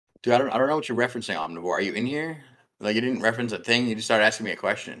Dude, I don't know what you're referencing, Omnivore. Are you in here? Like, you didn't reference a thing. You just started asking me a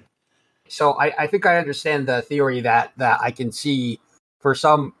question. So I think I understand the theory that I can see for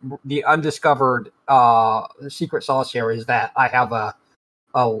the undiscovered secret sauce here is that I have a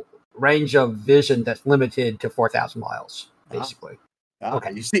range of vision that's limited to 4,000 miles, Ah, basically. ah,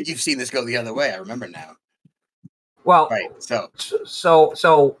 Okay. you've seen this go the other way. I remember now. Well, Right. So,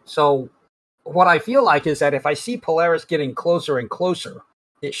 so what I feel like is that if I see Polaris getting closer and closer,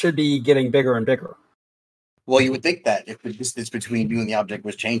 it should be getting bigger and bigger. well, you would think that if the distance between you and the object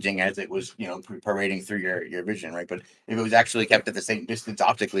was changing as it was, parading through your vision, right? But if it was actually kept at the same distance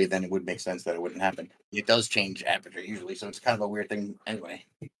optically, then it would make sense that it wouldn't happen. It does change aperture usually, so it's kind of a weird thing anyway.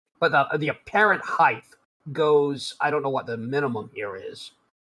 But the apparent height goes, I don't know what the minimum here is,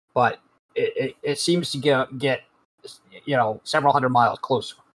 but it seems to get several hundred miles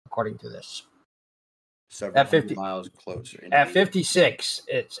closer, according to this. Several hundred miles closer. At 56,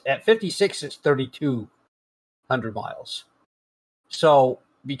 it's 3,200 miles. So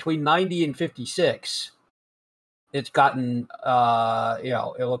between 90 and 56, it's gotten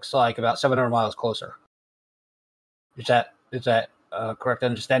it looks like about 700 miles closer. Is that correct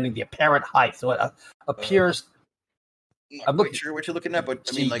understanding? The apparent height, so it appears. I'm not quite sure what you're looking at, but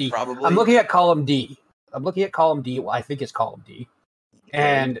I mean, like, probably. I'm looking at column D. Well, I think it's column D, Okay.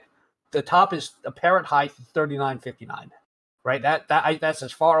 and the top is apparent height 3959. Right, that's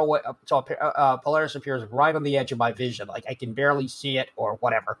as far away. So Polaris appears right on the edge of my vision. Like I can barely see it or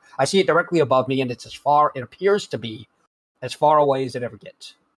whatever. I see it directly above me, and it's as far. It appears to be as far away as it ever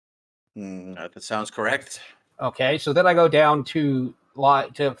gets. That sounds correct. Okay, so then I go down to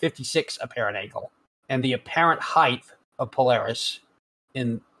 56 apparent angle, and the apparent height of Polaris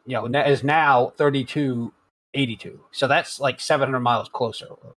is now 3282. So that's like 700 miles closer,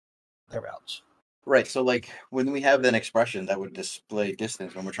 or thereabouts. Right. So, like, when we have an expression that would display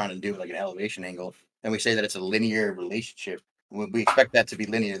distance when we're trying to do like an elevation angle, and we say that it's a linear relationship, we expect that to be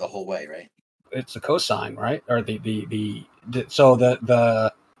linear the whole way, right? It's the cosine, right? Or the it's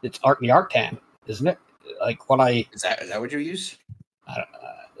the arctan, isn't it? Like what is that what you use?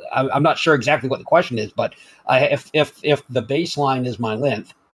 I'm not sure exactly what the question is, but if the baseline is my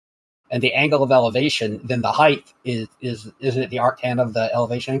length and the angle of elevation, then the height isn't it the arctan of the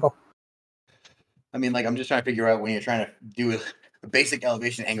elevation angle? I mean, like, I'm just trying to figure out when you're trying to do a basic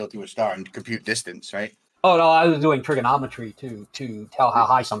elevation angle to a star and compute distance, right? Oh no, I was doing trigonometry to tell how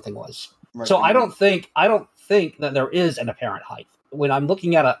high something was. Right. So I don't think that there is an apparent height when I'm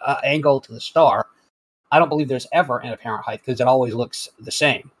looking at an angle to the star. I don't believe there's ever an apparent height because it always looks the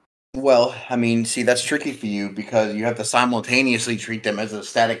same. Well, I mean, see, that's tricky for you because you have to simultaneously treat them as a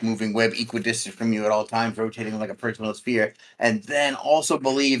static moving web equidistant from you at all times, rotating like a personal sphere, and then also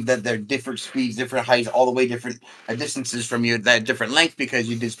believe that they're different speeds, different heights, all the way different distances from you, that different length, because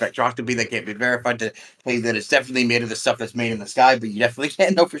you did spectroscopy that can't be verified to tell you that it's definitely made of the stuff that's made in the sky, but you definitely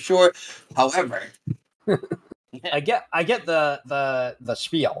can't know for sure. However, I get the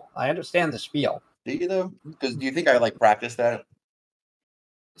spiel. I understand the spiel. do you though? Because do you think I like practice that?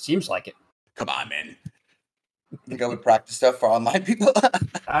 Seems like it. Come on, man. You think I would practice stuff for online people?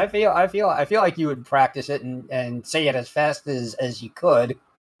 I feel like you would practice it and say it as fast as you could,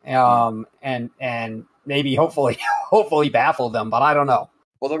 and maybe hopefully baffle them. But I don't know.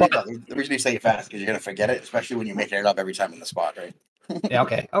 Well, the reason you say it fast is because you're gonna forget it, especially when you're making it up every time on the spot, right? Yeah.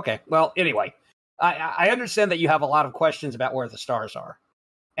 Okay. Well, anyway, I understand that you have a lot of questions about where the stars are,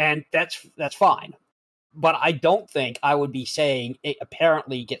 and that's fine. But I don't think I would be saying it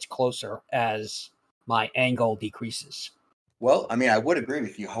apparently gets closer as my angle decreases. Well, I mean, I would agree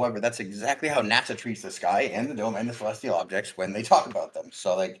with you. However, that's exactly how NASA treats the sky and the dome and the celestial objects when they talk about them.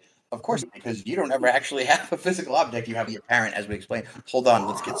 So, like, of course, because you don't ever actually have a physical object, you have the apparent, as we explained. Hold on,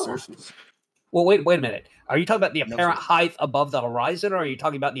 let's get sources. Well, wait a minute. Are you talking about the apparent height above the horizon, or are you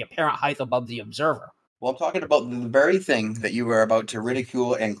talking about the apparent height above the observer? Well, I'm talking about the very thing that you were about to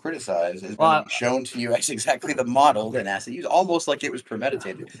ridicule and criticize is going to be shown to you as exactly the model that NASA used, almost like it was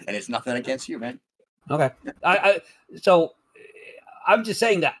premeditated. And it's nothing against you, man. Okay. So I'm just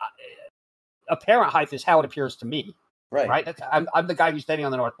saying that apparent height is how it appears to me. Right. I'm the guy who's standing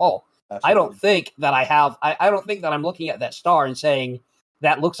on the North Pole. Absolutely. I don't think that I don't think that I'm looking at that star and saying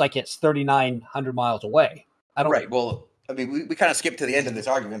that looks like it's 3,900 miles away. I don't. Right. Well, I mean, we kind of skipped to the end of this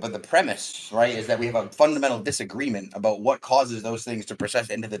argument, but the premise, right, is that we have a fundamental disagreement about what causes those things to process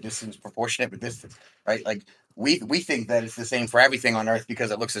into the distance proportionate with distance, right? Like, we think that it's the same for everything on Earth because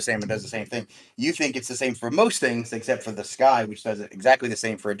it looks the same and does the same thing. You think it's the same for most things except for the sky, which does it exactly the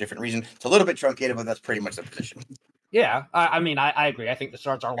same for a different reason. It's a little bit truncated, but that's pretty much the position. Yeah, I mean, I agree. I think the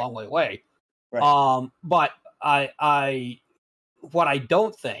stars are a long way away. Right. But I what I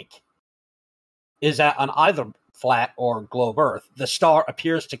don't think is that on either flat or globe Earth, the star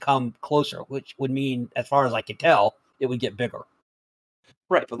appears to come closer, which would mean, as far as I can tell, it would get bigger.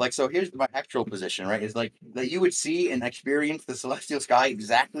 Right, but like, so here's my actual position, right? Is like that you would see and experience the celestial sky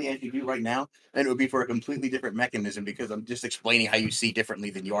exactly as you do right now, and it would be for a completely different mechanism because I'm just explaining how you see differently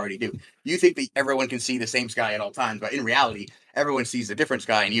than you already do. You think that everyone can see the same sky at all times, but in reality, everyone sees a different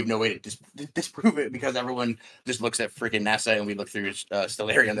sky, and you have no way to disprove it because everyone just looks at freaking NASA and we look through a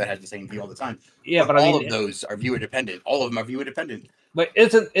stellarium that has the same view all the time. Yeah, But but I all mean, of those are viewer dependent. All of them are viewer dependent. but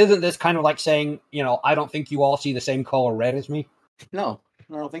isn't this kind of like saying, I don't think you all see the same color red as me? No,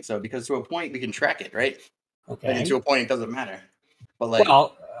 I don't think so because to a point we can track it, right? And Okay. to a point it doesn't matter. But like,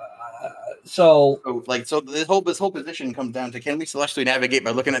 Well, so so this whole position comes down to, can we celestially navigate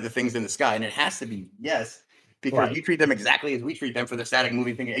by looking at the things in the sky? And it has to be yes, because right. you treat them exactly as we treat them for the static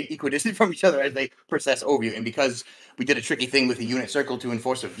moving thing, equidistant from each other as they process over you. And because we did a tricky thing with a unit circle to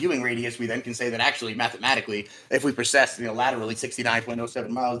enforce a viewing radius, we then can say that actually mathematically, if we process laterally 69.07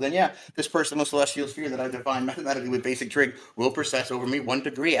 miles, then yeah, this personal celestial sphere that I defined mathematically with basic trig will process over me 1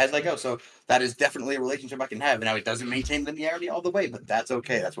 degree as I go. So that is definitely a relationship I can have. Now it doesn't maintain linearity all the way, but that's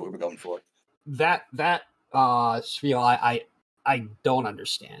okay. That's what we were going for. That spiel, I don't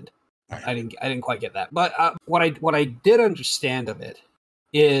understand. All right. I didn't quite get that. But what I did understand of it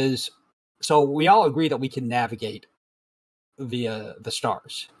is, so we all agree that we can navigate via the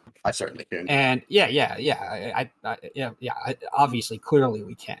stars. I certainly can. And obviously, clearly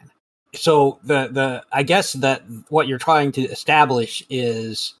we can. So I guess that what you're trying to establish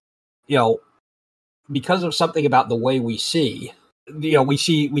is, because of something about the way we see, we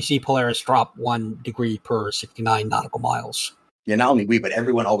see Polaris drop 1 degree per 69 nautical miles. Yeah, not only we, but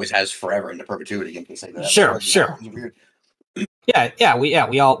everyone always has forever into perpetuity. You can say that. Sure.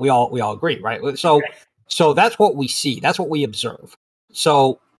 We all agree, right? So that's what we see. That's what we observe.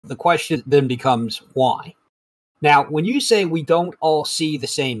 So the question then becomes why. Now, when you say we don't all see the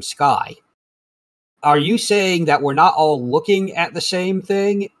same sky, are you saying that we're not all looking at the same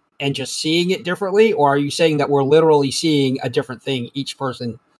thing and just seeing it differently, or are you saying that we're literally seeing a different thing each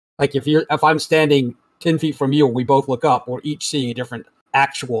person? Like if I'm standing 10 feet from you and we both look up, we're each seeing a different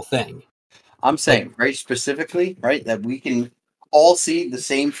actual thing. I'm Like, saying very specifically, right, that we can all see the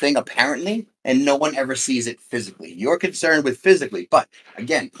same thing apparently, and no one ever sees it physically. You're concerned with physically, but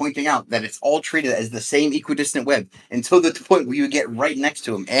again, pointing out that it's all treated as the same equidistant web until the point where you get right next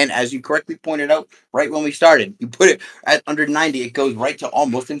to them. And as you correctly pointed out, right when we started, you put it at under 90, it goes right to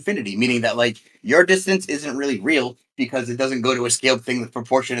almost infinity, meaning that like your distance isn't really real because it doesn't go to a scaled thing that's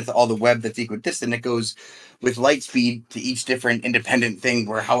proportionate to all the web that's equidistant. It goes with light speed to each different independent thing,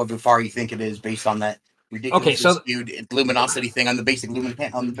 where however far you think it is based on that okay, ridiculously so skewed luminosity thing on the basic on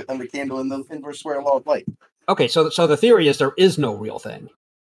the candle in the inverse square law of light. so the theory is there is no real thing,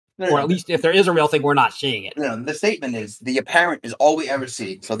 No, or no, at no. least if there is a real thing, we're not seeing it. No, the statement is the apparent is all we ever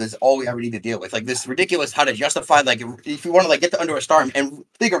see. So this is all we ever need to deal with. Like this ridiculous how to justify, like if you want to like get to under a star and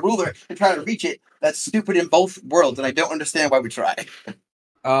take a ruler and try to reach it, that's stupid in both worlds, and I don't understand why we try.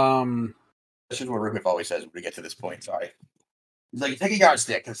 Um, This is what Rubik always says when we get to this point. Sorry. He's like, take a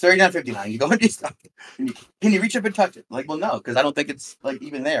yardstick. It's 39.59. You go and do stuff. Can you reach up and touch it? Like, well, no, because I don't think it's like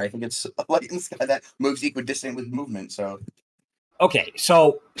even there. I think it's a light in the sky that moves equidistant with movement. So okay,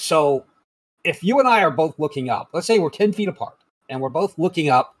 so if you and I are both looking up, let's say we're 10 feet apart and we're both looking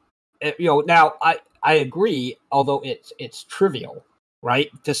up, now I agree, although it's trivial, right?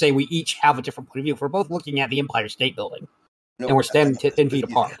 To say we each have a different point of view. If we're both looking at the Empire State Building no, and we're standing 10 feet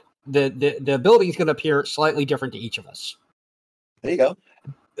apart, the building is going to appear slightly different to each of us. There you go.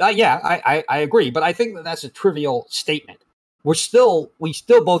 I agree, but I think that's a trivial statement. We still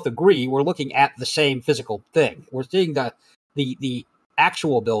both agree we're looking at the same physical thing. We're seeing the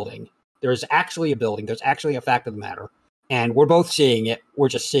actual building. There's actually a building. There's actually a fact of the matter, and we're both seeing it. We're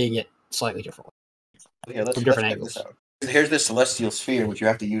just seeing it slightly differently Yeah, let's from different check angles. this out. Here's this celestial sphere, which you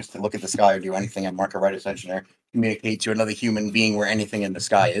have to use to look at the sky or do anything at marker right ascension or communicate to another human being where anything in the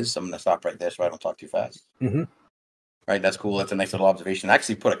sky is. So I'm going to stop right there so I don't talk too fast. Mm-hmm. Right, that's cool. That's a nice little observation. I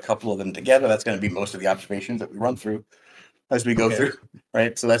actually put a couple of them together. That's going to be most of the observations that we run through as we go Okay. through.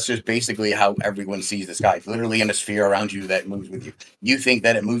 Right, so that's just basically how everyone sees the sky. It's literally in a sphere around you that moves with you. You think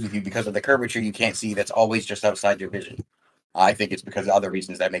that it moves with you because of the curvature you can't see that's always just outside your vision. I think it's because of other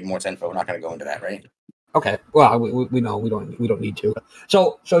reasons that make more sense, but we're not going to go into that, right? Okay. Well, we know we don't need to.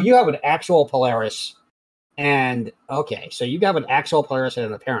 So you have an actual Polaris, and okay, so you have an actual Polaris and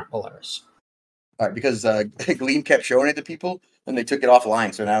an apparent Polaris. All right, because Gleam kept showing it to people, and they took it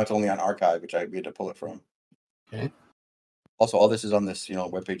offline, so now it's only on archive, which we had to pull it from. Okay. Also, all this is on this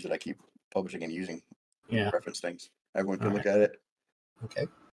webpage that I keep publishing and using. Yeah. Reference things. Everyone can All look right. at it. Okay.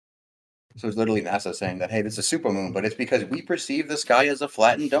 So it's literally NASA saying that, hey, this is a supermoon, but it's because we perceive the sky as a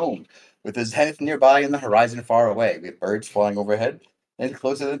flattened dome with the zenith nearby and the horizon far away. We have birds flying overhead and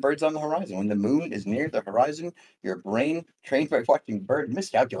closer than birds on the horizon. When the moon is near the horizon, your brain, trained by watching bird,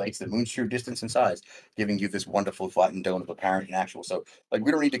 miscalculates the moon's true distance and size, giving you this wonderful flattened dome of apparent and actual. So, like,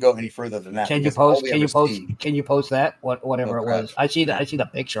 we don't need to go any further than that Can you because all post? we Can ever you post? see. Can you post that? Oh Whatever it crap! was. I see that. Yeah. I see the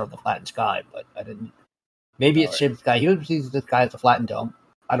picture of the flattened sky, but I didn't. Maybe All it's right. shaped sky. He sees the sky as a flattened dome.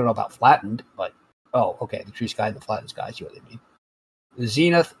 I don't know about flattened, but oh, okay. The true sky and the flattened sky. I see what they mean. The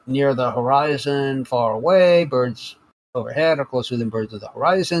zenith near the horizon, far away. Birds overhead are closer than birds of the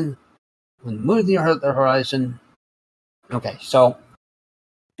horizon. When the moon is near the horizon. Okay, so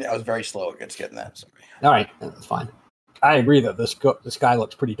Yeah, I was very slow against getting that. Sorry. all right, that's fine. I agree that the sky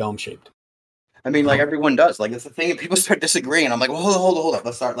looks pretty dome shaped. I mean, like everyone does. Like that's the thing. If people start disagreeing, I'm like, well, hold on.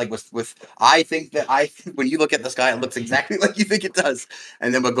 Let's start like with. I think that when you look at the sky, it looks exactly like you think it does,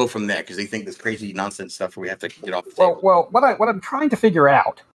 and then we'll go from there because they think this crazy nonsense stuff where we have to get off the table. Well, what I'm trying to figure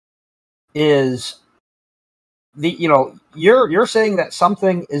out is you're saying that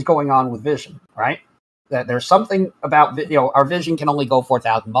something is going on with vision, right? That there's something about our vision can only go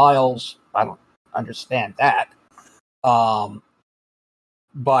 4,000 miles. I don't understand that. But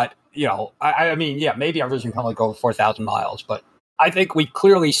I mean, yeah, maybe our vision can only go 4,000 miles, but I think we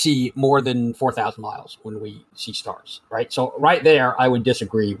clearly see more than 4,000 miles when we see stars, right? So right there, I would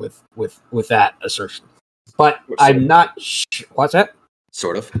disagree with that assertion. But I'm not. What's that?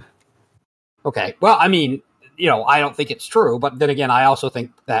 Sort of. Okay. Well, I mean, I don't think it's true, but then again, I also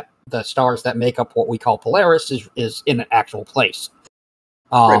think that the stars that make up what we call Polaris is in an actual place.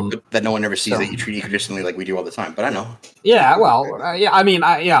 Right, but that no one ever sees that you treat equidistantly like we do all the time. But I know. Yeah, well, yeah. I mean,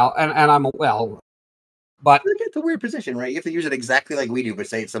 and I'm but it's a weird position, right? You have to use it exactly like we do, but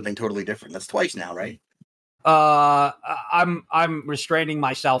say it's something totally different. That's twice now, right? I'm restraining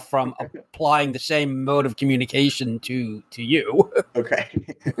myself from applying the same mode of communication to you. Okay.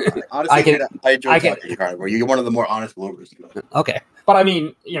 Honestly, I enjoy talking to you, Carnivore. You're one of the more honest Globers. Okay, but I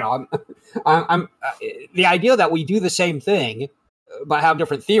mean, I'm the idea that we do the same thing but have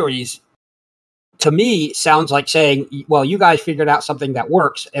different theories. To me, sounds like saying, "Well, you guys figured out something that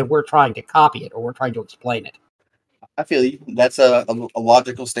works, and we're trying to copy it, or we're trying to explain it." I feel you. That's a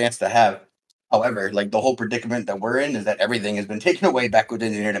logical stance to have. However, like the whole predicament that we're in is that everything has been taken away, backward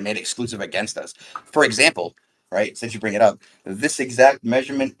engineered, and made exclusive against us. For example, right, since you bring it up, this exact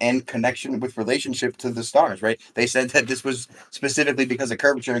measurement and connection with relationship to the stars, right? They said that this was specifically because of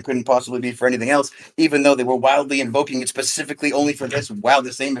curvature and couldn't possibly be for anything else, even though they were wildly invoking it specifically only for this, while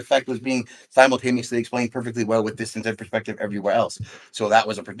the same effect was being simultaneously explained perfectly well with distance and perspective everywhere else. So that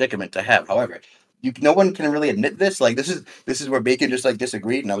was a predicament to have. However, no one can really admit this. Like this is where Bacon just like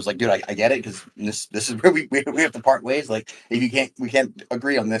disagreed, and I was like, dude, I get it because this is where we have to part ways. Like if we can't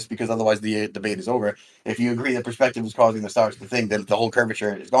agree on this because otherwise the debate is over. If you agree that perspective is causing the stars to think, then the whole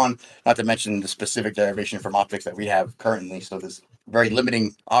curvature is gone. Not to mention the specific derivation from optics that we have currently. So there's very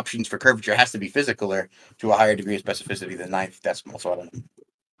limiting options for curvature. It has to be physical or to a higher degree of specificity than ninth decimal. So I don't know.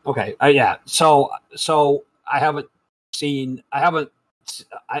 Okay, yeah. So I haven't seen. I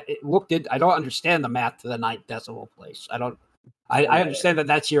looked at. I don't understand the math to the ninth decimal place. I don't. I understand that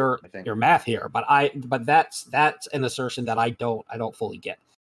that's your math here, but that's an assertion that I don't fully get.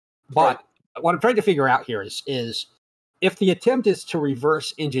 But what I'm trying to figure out here is if the attempt is to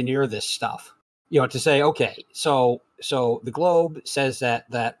reverse engineer this stuff, to say, okay, so the globe says that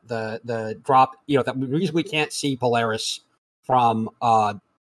the drop, that the reason we can't see Polaris from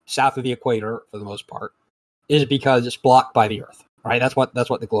south of the equator for the most part is because it's blocked by the Earth. Right, that's what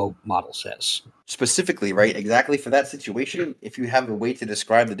the globe model says. Specifically, right, exactly for that situation, if you have a way to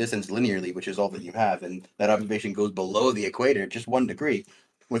describe the distance linearly, which is all that you have, and that observation goes below the equator, just 1 degree,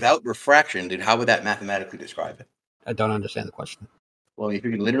 without refraction, then how would that mathematically describe it? I don't understand the question. Well, if you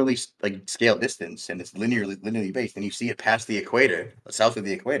can literally like scale distance and it's linearly based, and you see it past the equator, south of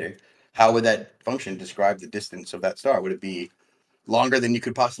the equator, how would that function describe the distance of that star? Would it be longer than you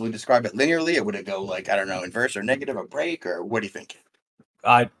could possibly describe it linearly, or would it go like, I don't know, inverse or negative or break, or what do you think?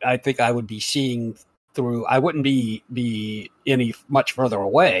 I think I would be seeing through. I wouldn't be any much further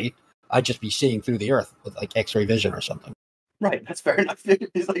away. I'd just be seeing through the Earth with like X-ray vision or something. Right, that's fair enough.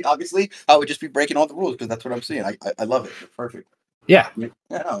 It's like obviously I would just be breaking all the rules because that's what I'm seeing. I love it. It's perfect. Yeah. Yeah,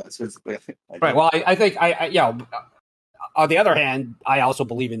 no, it's right. Well, I think on the other hand, I also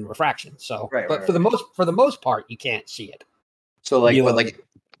believe in refraction. So, but for the most part, you can't see it. So but like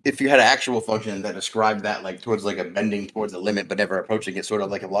if you had an actual function that described that like towards like a bending towards a limit but never approaching it, sort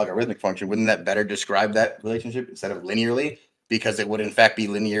of like a logarithmic function, wouldn't that better describe that relationship instead of linearly? because it would in fact be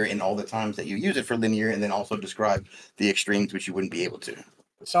linear in all the times that you use it for linear, and then also describe the extremes which you wouldn't be able to.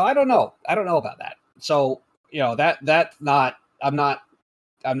 So I don't know. I don't know about that. So that's not. I'm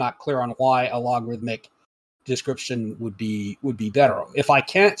not clear on why a logarithmic description would be better. If I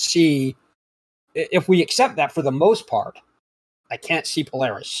can't see, if we accept that for the most part, I can't see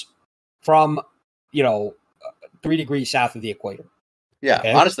Polaris from 3 degrees south of the equator. Yeah,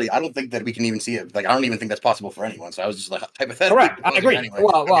 Okay? honestly, I don't think that we can even see it. Like, I don't even think that's possible for anyone. So I was just like hypothetically. Correct. I agree. Anyway.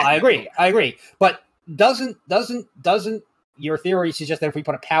 Well, Okay. I agree. I agree. But doesn't your theory suggest that if we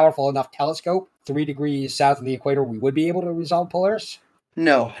put a powerful enough telescope 3 degrees south of the equator, we would be able to resolve Polaris?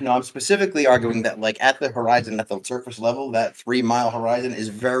 No, I'm specifically arguing that, like, at the horizon, at the surface level, that 3 mile horizon is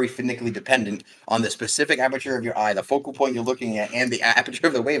very finically dependent on the specific aperture of your eye, the focal point you're looking at, and the aperture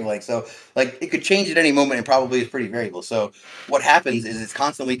of the wavelength. So, like, it could change at any moment and probably is pretty variable. So, what happens is it's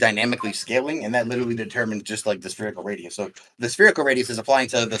constantly dynamically scaling, and that literally determines just like the spherical radius. So, the spherical radius is applying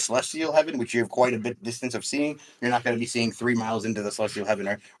to the celestial heaven, which you have quite a bit distance of seeing. You're not going to be seeing 3 miles into the celestial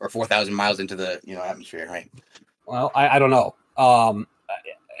heaven or 4,000 miles into the atmosphere, right? Well, I don't know.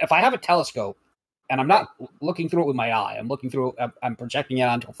 If I have a telescope and I'm not looking through it with my eye, I'm looking through it, I'm projecting it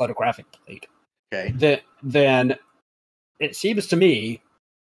onto a photographic plate. Okay. Then it seems to me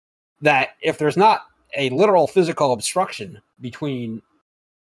that if there's not a literal physical obstruction between,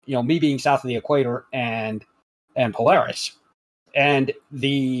 me being south of the equator and Polaris, and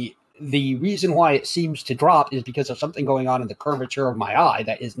the reason why it seems to drop is because of something going on in the curvature of my eye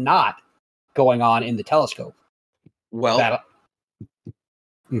that is not going on in the telescope. Well, that,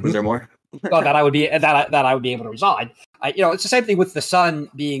 was there more? Well, that I would be able to resolve. It's the same thing with the sun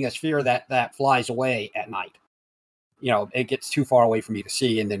being a sphere that flies away at night. It gets too far away for me to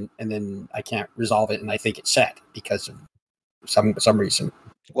see, and then I can't resolve it, and I think it's set because of some reason.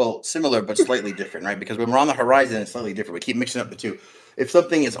 Well, similar but slightly different, right? Because when we're on the horizon, it's slightly different. We keep mixing up the two. If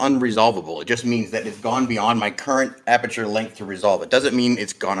something is unresolvable, it just means that it's gone beyond my current aperture length to resolve. It doesn't mean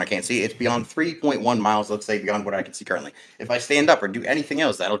it's gone, I can't see it. It's beyond 3.1 miles, let's say, beyond what I can see currently. If I stand up or do anything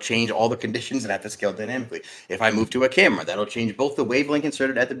else, that'll change all the conditions and have to scale dynamically. If I move to a camera, that'll change both the wavelength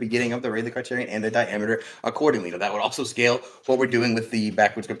inserted at the beginning of the Rayleigh criterion and the diameter accordingly. Now, that would also scale what we're doing with the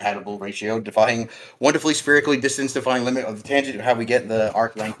backwards compatible ratio, defying wonderfully spherically distance defying limit of the tangent of how we get the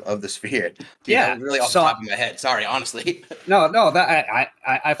arc length of the sphere. Dude, that was really off the top of my head. Sorry, honestly. No, that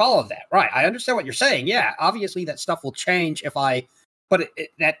I follow that. Right. I understand what you're saying. Yeah, obviously that stuff will change but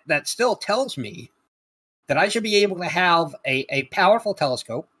that still tells me that I should be able to have a powerful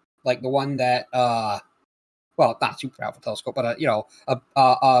telescope like the one that well, not super powerful telescope, but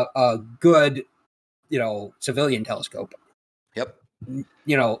a good civilian telescope. Yep.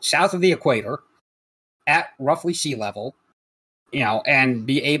 South of the equator at roughly sea level, and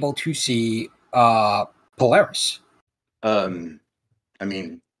be able to see Polaris. I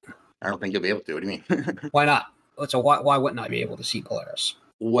mean, I don't think you'll be able to. What do you mean? Why not? So why wouldn't I be able to see Polaris?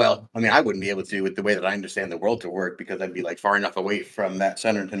 Well, I mean, I wouldn't be able to with the way that I understand the world to work, because I'd be like far enough away from that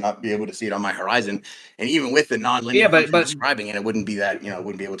center to not be able to see it on my horizon. And even with the non-linear function describing it, it wouldn't be that, I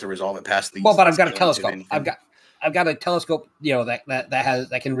wouldn't be able to resolve it past the. Well, but I've got a telescope. I've got a telescope,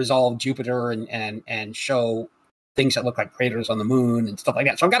 that can resolve Jupiter and show things that look like craters on the moon and stuff like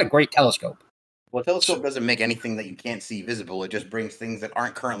that. So I've got a great telescope. Well, a telescope doesn't make anything that you can't see visible. It just brings things that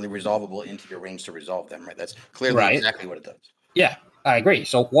aren't currently resolvable into your range to resolve them, right? That's clearly exactly what it does. Yeah, I agree.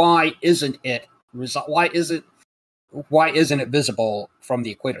 So why isn't it visible from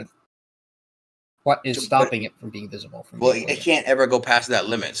the equator? What is stopping it from being visible from the equator? It can't ever go past that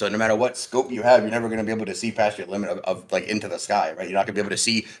limit. So no matter what scope you have, you're never going to be able to see past your limit of like into the sky, right? You're not going to be able to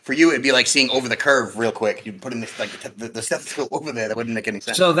see. For you, it'd be like seeing over the curve real quick. You put in this, like the stethoscope over there. That wouldn't make any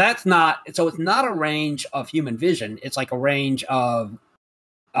sense. So it's not a range of human vision. It's like a range of.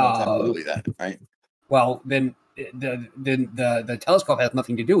 Absolutely that, right? Well, then the telescope has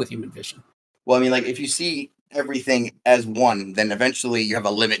nothing to do with human vision. Well, I mean, like if you see everything as one, then eventually you have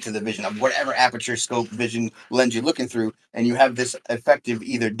a limit to the vision of whatever aperture, scope, vision lens you're looking through, and you have this effective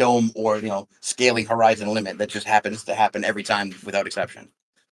either dome or scaling horizon limit that just happens to happen every time without exception.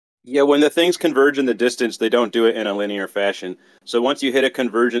 Yeah, when the things converge in the distance, they don't do it in a linear fashion. So once you hit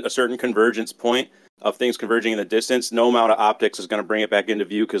a certain convergence point of things converging in the distance, no amount of optics is going to bring it back into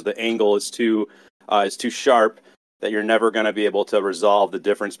view because the angle is too sharp that you're never going to be able to resolve the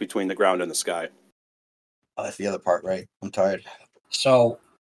difference between the ground and the sky. Oh, that's the other part, right? I'm tired. So,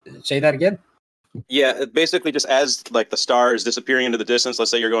 say that again? Yeah, basically just as like the star is disappearing into the distance,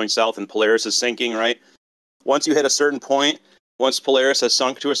 let's say you're going south and Polaris is sinking, right? Once you hit a certain point, once Polaris has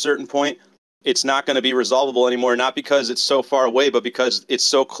sunk to a certain point, it's not going to be resolvable anymore, not because it's so far away, but because it's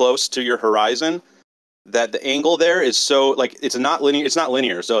so close to your horizon that the angle there is so like it's not linear. It's not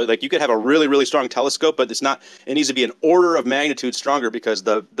linear. So like you could have a really really strong telescope, but it's not. It needs to be an order of magnitude stronger because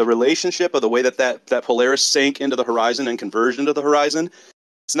the relationship of the way that Polaris sank into the horizon and converged into the horizon,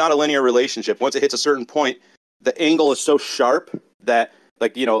 it's not a linear relationship. Once it hits a certain point, the angle is so sharp that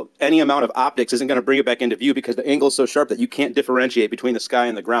like any amount of optics isn't going to bring it back into view because the angle is so sharp that you can't differentiate between the sky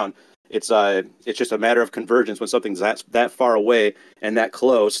and the ground. It's just a matter of convergence when something's that far away and that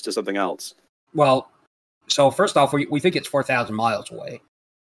close to something else. Well, so first off, we think it's 4,000 miles away,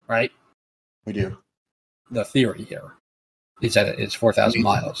 right? We do. The theory here is that it's 4,000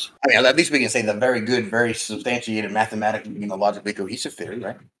 miles. I mean, at least we can say the very good, very substantiated, mathematically, logically cohesive theory,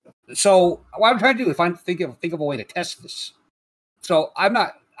 right? So what I'm trying to do is think of a way to test this. So I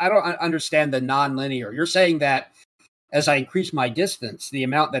don't understand the nonlinear. You're saying that as I increase my distance, the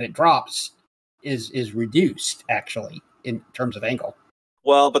amount that it drops is reduced actually in terms of angle.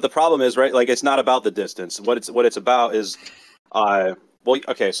 Well, but the problem is, right, like it's not about the distance. What it's about is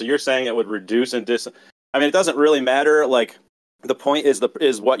okay, so you're saying it would reduce in distance. I mean, it doesn't really matter. Like the point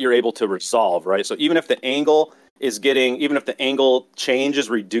is what you're able to resolve, right? So even if the angle change is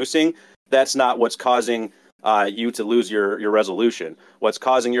reducing, that's not what's causing you to lose your resolution. What's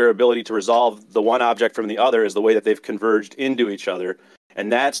causing your ability to resolve the one object from the other is the way that they've converged into each other.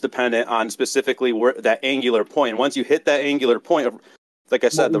 And that's dependent on specifically where that angular point. Once you hit that angular point, like I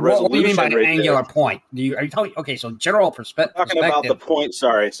said, the resolution. What do you mean by an angular there, point? Are you telling? Okay, so general perspective. I'm talking about the point.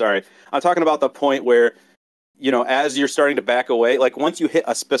 Sorry. I'm talking about the point where, as you're starting to back away, like once you hit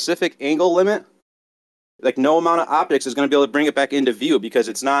a specific angle limit, like no amount of optics is going to be able to bring it back into view because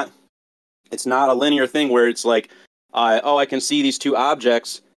it's not a linear thing where it's like, I can see these two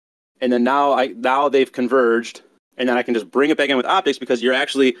objects, and then now they've converged, and then I can just bring it back in with optics because you're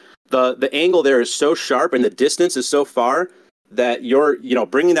actually the angle there is so sharp and the distance is so far that you're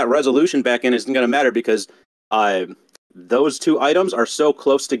bringing that resolution back in isn't going to matter because those two items are so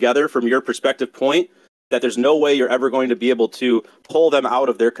close together from your perspective point that there's no way you're ever going to be able to pull them out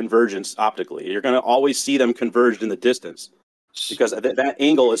of their convergence optically. You're going to always see them converged in the distance because that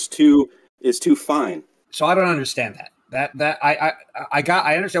angle is too fine. So I don't understand that.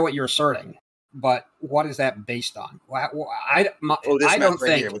 I understand what you're asserting, but what is that based on? I don't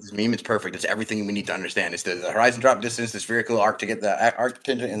think here with this meme, it's perfect. It's everything we need to understand. It's the horizon drop distance, the spherical arc to get the arc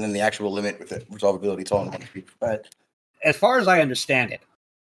tangent, and then the actual limit with the resolvability. It's all in one speech. But as far as I understand it,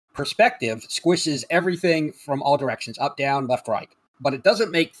 perspective squishes everything from all directions, up, down, left, right. But it doesn't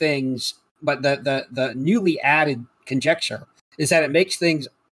make things. But the newly added conjecture is that it makes things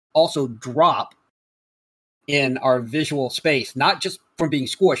also drop in our visual space, not just from being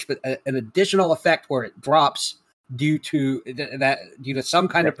squished, but an additional effect where it drops due to some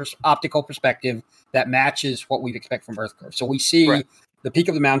kind of optical perspective that matches what we'd expect from Earth curve. So we see the peak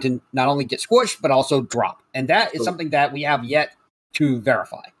of the mountain not only get squished, but also drop. And that is something that we have yet to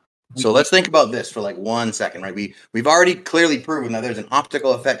verify. So let's think about this for like 1 second, right? We've already clearly proven that there's an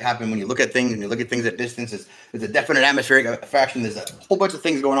optical effect happening when you look at things and you look at things at distance. There's a definite atmospheric effraction. There's a whole bunch of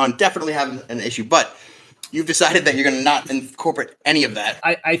things going on. Definitely have an issue, but you've decided that you're going to not incorporate any of that.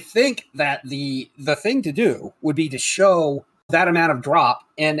 I think that the thing to do would be to show that amount of drop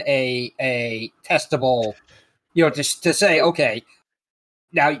in a testable, to say, okay,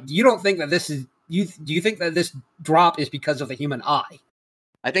 now you don't think that this is, do you think that this drop is because of the human eye?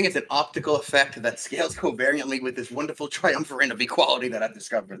 I think it's an optical effect that scales covariantly with this wonderful triumvirate of equality that I've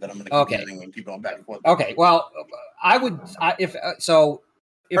discovered that I'm going to keep using and keep going back and forth. Okay, well, part of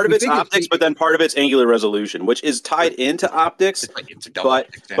it's optics, but then part of it's angular resolution, which is tied into optics,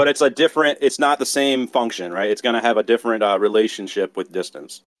 but it's a different. It's not the same function, right? It's going to have a different relationship with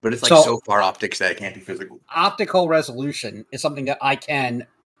distance. But it's like so far optics that it can't be physical. Optical resolution is something that I can,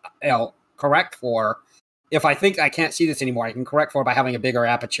 correct for. If I think I can't see this anymore, I can correct for it by having a bigger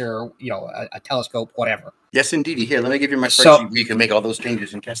aperture, a telescope, whatever. Yes, indeed. Here, let me give you my spreadsheet where you can make all those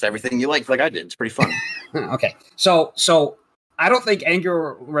changes and test everything you like I did. It's pretty fun. Okay. So I don't think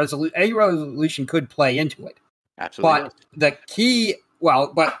angular resolution could play into it. Absolutely. But the key,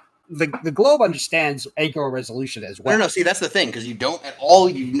 the globe understands angular resolution as well. No. See, that's the thing, because you don't at all.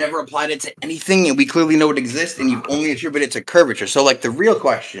 You've never applied it to anything, and we clearly know it exists, and you've only attributed it to curvature. So, the real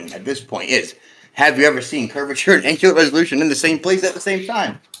question at this point is, have you ever seen curvature and angular resolution in the same place at the same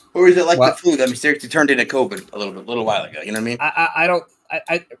time? Or is it like the flu that mysteriously turned into COVID a little while ago? You know what I mean?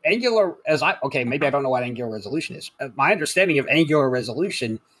 Maybe I don't know what angular resolution is. My understanding of angular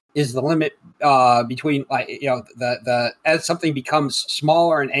resolution is the limit between, as something becomes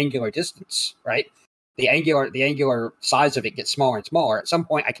smaller in angular distance, right? The angular size of it gets smaller and smaller. At some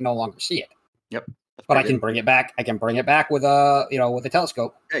point, I can no longer see it. Yep. but I can bring it back. I can bring it back with a with a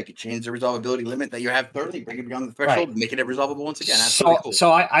telescope. Yeah, you could change the resolvability limit that you have thoroughly, bring it beyond the threshold, Right. making it resolvable once again. That's really cool.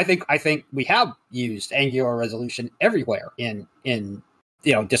 So I think we have used angular resolution everywhere in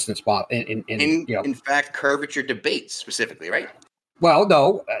distance model in fact, curvature debates specifically, right? Well,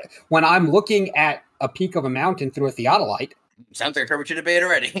 no, when I'm looking at a peak of a mountain through a theodolite, sounds like a curvature debate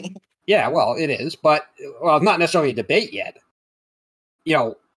already. Yeah, well, it is, but not necessarily a debate yet.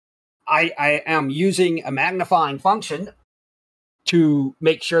 I am using a magnifying function to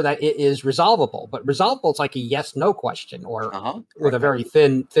make sure that it is resolvable, but resolvable is like a yes/no question, or with a very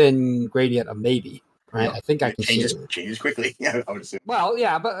thin gradient of maybe. Right, I think I can changes quickly. Yeah, I would assume. Well,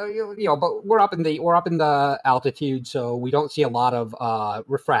 yeah, but but we're up in the altitude, so we don't see a lot of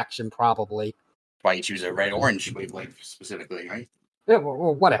refraction, probably. Why you choose a red-orange wavelength specifically, right? Yeah,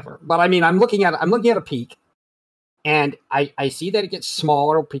 well, whatever. But I mean, I'm looking at a peak, and I see that it gets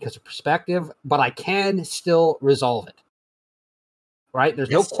smaller because of perspective, but I can still resolve it. Right? There's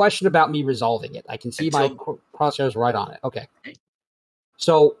no question about me resolving it. I can see my crosshairs right on it. Okay.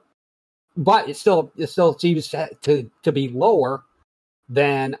 So, but it still seems to be lower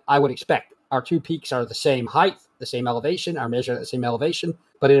than I would expect. Our two peaks are the same height, the same elevation, are measured at the same elevation,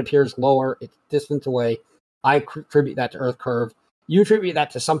 but it appears lower. It's distance away. I attribute that to Earth curve. You attribute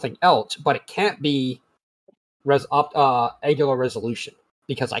that to something else, but it can't be angular resolution,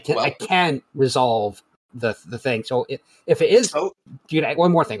 because I can resolve the thing. So if it is due to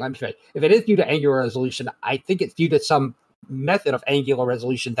one more thing, let me say, if it is due to angular resolution, I think it's due to some method of angular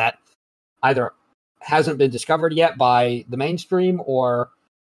resolution that either hasn't been discovered yet by the mainstream, or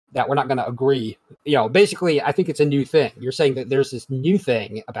that we're not going to agree. Basically, I think it's a new thing. You're saying that there's this new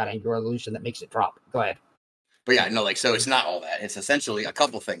thing about angular resolution that makes it drop. Go ahead. But yeah, no, so it's not all that. It's essentially a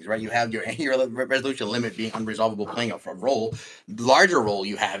couple things, right? You have your angular resolution limit being unresolvable, playing a role. The larger role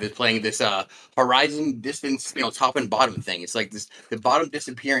you have is playing this horizon distance, top and bottom thing. It's like this: the bottom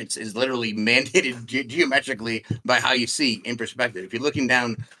disappearance is literally mandated geometrically by how you see in perspective. If you're looking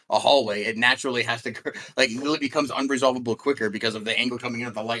down a hallway, it naturally has to literally becomes unresolvable quicker because of the angle coming in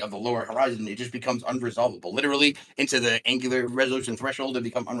at the light of the lower horizon. It just becomes unresolvable, literally into the angular resolution threshold. It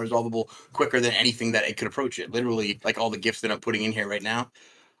becomes unresolvable quicker than anything that it could approach it. Literally, like all the GIFs that I'm putting in here right now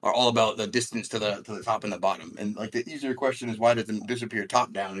are all about the distance to the top and the bottom. And like the easier question is, why does it disappear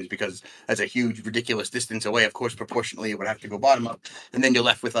top down? Is because that's a huge, ridiculous distance away. Of course, proportionally, it would have to go bottom up. And then you're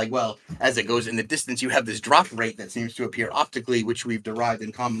left with as it goes in the distance, you have this drop rate that seems to appear optically, which we've derived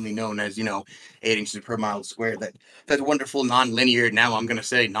and commonly known as, 8 inches per mile squared. That's a wonderful non-linear, now I'm going to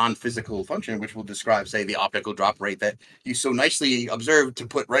say non-physical function, which will describe, say, the optical drop rate that you so nicely observed to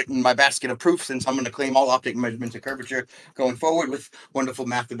put right in my basket of proof, since I'm going to claim all optic measurements of curvature going forward with wonderful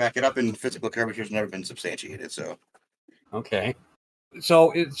math to back it up, and physical curvature has never been substantiated. So, okay,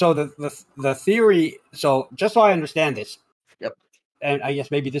 so the theory. So just so I understand this, yep, and I guess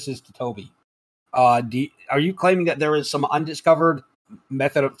maybe this is to Toby. Are you claiming that there is some undiscovered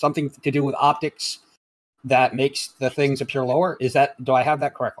method of something to do with optics that makes the things appear lower? Do I have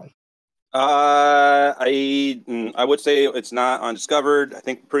that correctly? I would say it's not undiscovered. I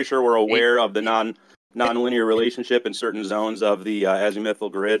think pretty sure we're aware of the non-linear relationship in certain zones of the azimuthal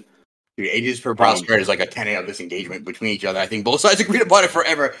grid. 8 inches per mile squared is like a tenet of this engagement between each other. I think both sides agreed about it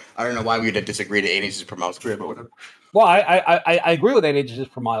forever. I don't know why we would disagree to 8 inches per mile squared, but whatever. Well, I agree with 8 inches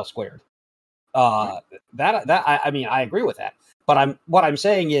per mile squared. I agree with that. But what I'm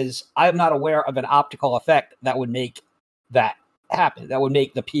saying is I'm not aware of an optical effect that would make that happen. That would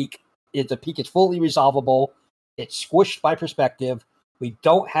make the peak is fully resolvable. It's squished by perspective. We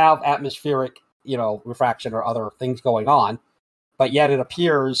don't have atmospheric, refraction or other things going on, but yet it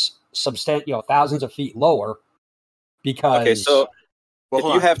appears thousands of feet lower because. Okay, so if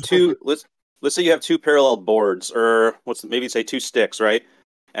you have two, let's say you have two parallel boards, or maybe say two sticks, right?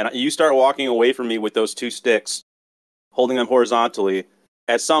 And you start walking away from me with those two sticks, holding them horizontally.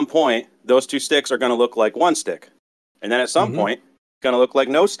 At some point, those two sticks are going to look like one stick, and then at some point, going to look like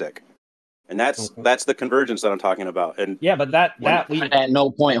no stick. And that's the convergence that I'm talking about. And yeah, but at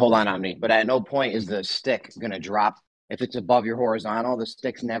no point, hold on, Omni. But at no point is the stick going to drop. If it's above your horizontal, the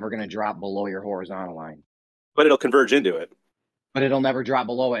stick's never going to drop below your horizontal line. But it'll converge into it. But it'll never drop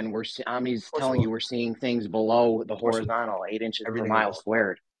below it. And Omni's telling you we're seeing things below the horizontal, 8 inches per mile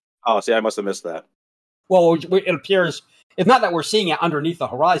squared. Oh, see, I must have missed that. Well, it appears it's not that we're seeing it underneath the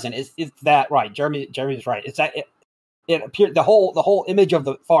horizon. It's that right? Jeremy's right. It's that it appeared the whole image of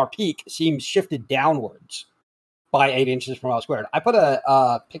the far peak seems shifted downwards by 8 inches per mile squared. I put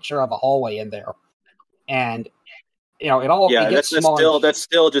a picture of a hallway in there, and that's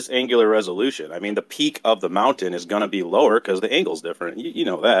still just angular resolution. I mean, the peak of the mountain is going to be lower because the angle's different. You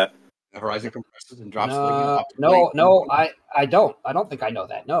know that. The horizon compresses and drops No, optically. I don't. I don't think I know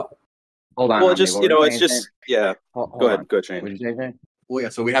that. No. Hold on, Well, Omni. just What were you it's saying, Shane? just yeah. Hold Go on. ahead, go Shane. What did you say, Shane? Well, yeah,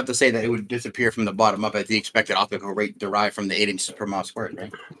 so we'd have to say that it would disappear from the bottom up at the expected optical rate derived from the 8 inches per mile squared,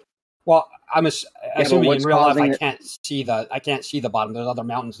 right? Well, I'm assuming in what's real life causing I can't see the bottom. There's other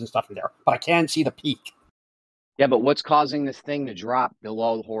mountains and stuff in there, but I can see the peak. Yeah, but what's causing this thing to drop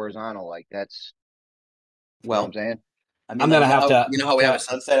below the horizontal? Like that's you know what Well, I'm saying? I mean, I'm gonna have to. you know how we have a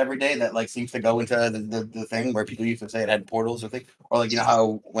sunset every day that like seems to go into the thing where people used to say it had portals or thing, or like you know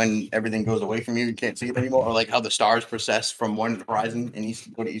how when everything goes away from you, you can't see it anymore, or like how the stars process from one horizon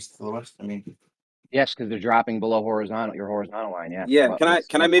and go to east to the west. I mean, Yes, because they're dropping below your horizontal line. Yes. Yeah, can I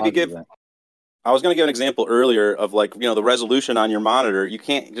What maybe causes give? that? I was going to give an example earlier of like the resolution on your monitor. You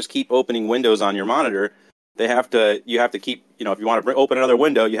can't just keep opening windows on your monitor. You have to keep if you want to open another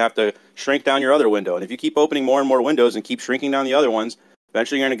window, you have to shrink down your other window. And if you keep opening more and more windows and keep shrinking down the other ones,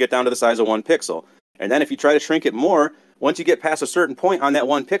 eventually you're going to get down to the size of 1 pixel. And then if you try to shrink it more, once you get past a certain point on that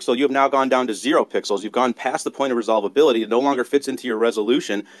 1 pixel, you have now gone down to 0 pixels. You've gone past the point of resolvability. It no longer fits into your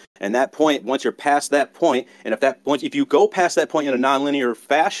resolution. And that point, once you're past that point, and if you go past that point in a nonlinear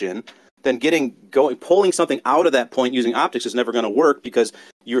fashion, then pulling something out of that point using optics is never going to work because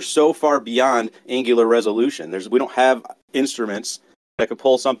you're so far beyond angular resolution. We don't have instruments that can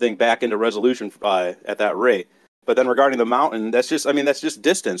pull something back into resolution at that rate. But then regarding the mountain, that's just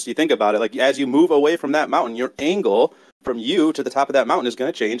distance. You think about it, like as you move away from that mountain, your angle from you to the top of that mountain is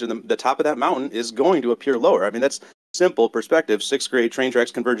going to change, and the top of that mountain is going to appear lower. I mean, that's simple perspective. Sixth grade train tracks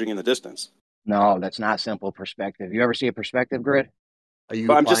converging in the distance. No, that's not simple perspective. You ever see a perspective grid? are you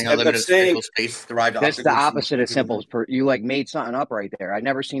But applying a I'm limited saying, spherical space derived That's the optically from opposite of simple. You like made something up right there. I've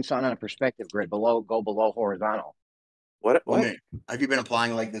never seen something on a perspective grid go below horizontal. what? Well, Nick, have you been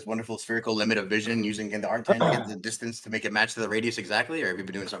applying like this wonderful spherical limit of vision using in the R10 to get the distance to make it match to the radius exactly, or have you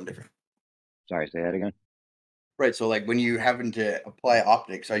been doing something different? Sorry, say that again. Right. So, like when you happen to apply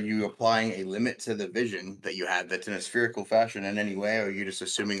optics, are you applying a limit to the vision that you have that's in a spherical fashion in any way, or are you just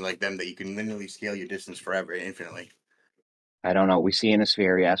assuming like them that you can linearly scale your distance forever, infinitely? I don't know. We see in a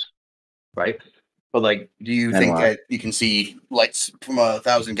sphere, yes. Right. But like, do you And think what? that you can see lights from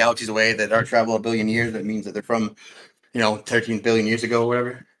 1,000 galaxies away that are travel 1 billion years? That means that they're from 13 billion years ago or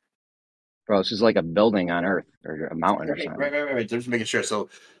whatever. Bro, this is like a building on Earth or a mountain or Right, something. right. Just making sure. So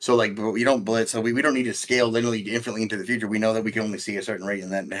like, but we don't blitz. So we don't need to scale linearly infinitely into the future. We know that we can only see a certain rate,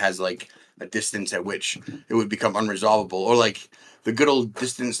 and that has like a distance at which it would become unresolvable, or like the good old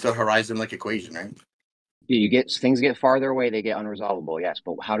distance to horizon like equation, right? Things get farther away, they get unresolvable, yes.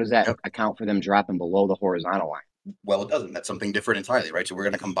 But how does that Yep. account for them dropping below the horizontal line? Well, it doesn't. That's something different entirely, right? So we're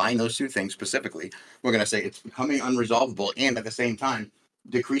going to combine those two things specifically. We're going to say it's becoming unresolvable, and at the same time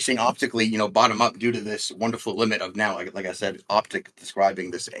decreasing optically, bottom up due to this wonderful limit of now, like I said, optic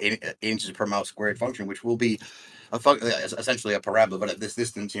describing this 8 inches per mile squared function, which will be essentially a parabola, but at this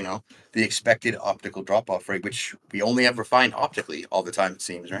distance, the expected optical drop off rate, which we only ever find optically all the time, it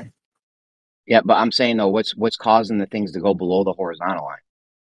seems, right? Yeah, but I'm saying though, what's causing the things to go below the horizontal line?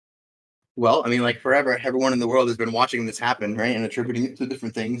 Well, I mean, like forever, everyone in the world has been watching this happen, right, and attributing it to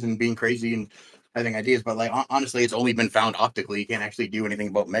different things and being crazy and having ideas. But like, honestly, it's only been found optically. You can't actually do anything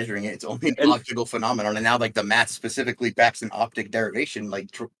about measuring it. It's only an And optical phenomenon. And now, like the math specifically backs an optic derivation, like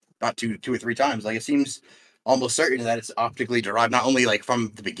not two or three times. Like it seems almost certain that it's optically derived, not only like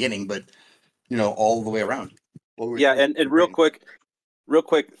from the beginning, but all the way around. yeah, and real quick,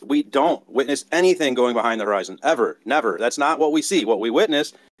 we don't witness anything going behind the horizon ever, never. That's not what we see. What we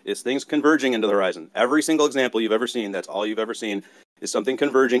witness is things converging into the horizon. Every single example you've ever seen, that's all you've ever seen, is something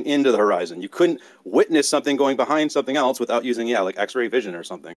converging into the horizon. You couldn't witness something going behind something else without using like X-ray vision or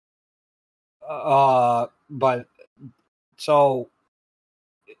something. But so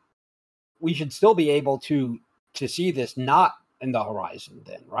we should still be able to see this not in the horizon.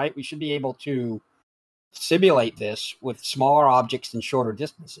 Then, right? We should be able to simulate this with smaller objects and shorter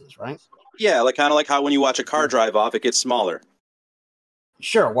distances, right? Yeah, like kind of like how when you watch a car drive off, it gets smaller.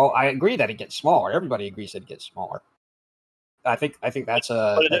 Sure. Well, I agree that it gets smaller. Everybody agrees that it gets smaller. I think that's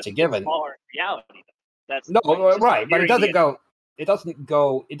a given. Smaller in reality. That's no, right, but it doesn't go. It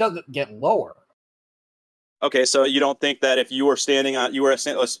doesn't get lower. Okay, so you don't think that if you were standing on, you're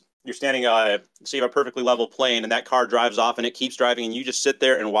standing, so you have a perfectly level plane, and that car drives off, and it keeps driving, and you just sit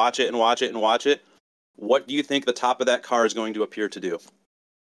there and watch it and watch it and watch it. What do you think the top of that car is going to appear to do?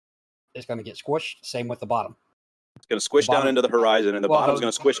 It's going to get squished. Same with the bottom. It's going to squish down into the horizon, and the bottom is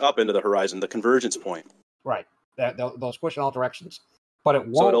going to squish up into the horizon, the convergence point. Right. They'll squish in all directions, but it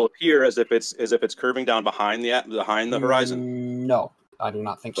won't. So it'll appear as if it's curving down behind the horizon. No, I do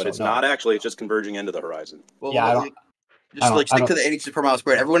not think so. But it's not actually. It's just converging into the horizon. Well, yeah, Just like stick to the 86 per mile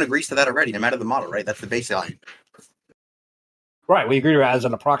squared. Everyone agrees to that already, no matter the model, right? That's the baseline. Right, we agree as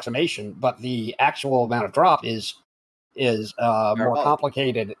an approximation, but the actual amount of drop is more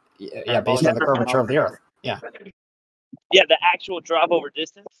complicated. Yeah, based on the curvature of the Earth. Yeah. Yeah, the actual drop over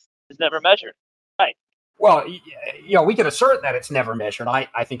distance is never measured. Right. Well, we can assert that it's never measured.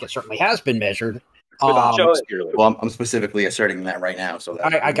 I think it certainly has been measured. Well, I'm specifically asserting that right now. So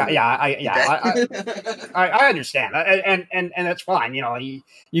that I understand, and that's fine.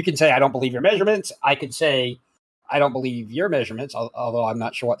 You can say I don't believe your measurements. I could say I don't believe your measurements, although I'm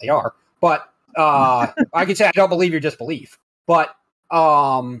not sure what they are. But I could say I don't believe your disbelief. But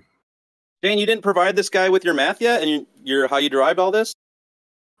Shane, you didn't provide this guy with your math yet, and your how you derived all this.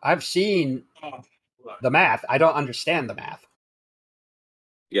 I've seen the math. I don't understand the math.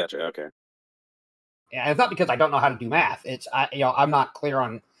 Gotcha. Okay. Yeah, it's not because I don't know how to do math. I'm not clear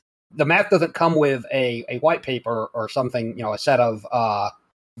on the math. Doesn't come with a white paper or something. A set of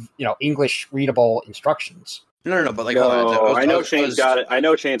English readable instructions. No. But I know Shane's got it. I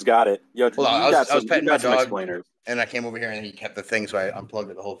know Shane's got it. Yo, well, I was petting my dog, explainers. And I came over here and he kept the thing, so I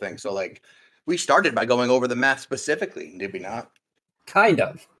unplugged the whole thing. So we started by going over the math specifically, did we not? Kind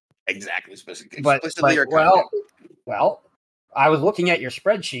of. Exactly, specifically. Well, I was looking at your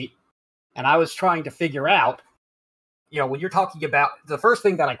spreadsheet, and I was trying to figure out, when you're talking about the first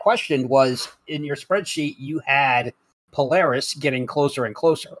thing that I questioned was in your spreadsheet, you had Polaris getting closer and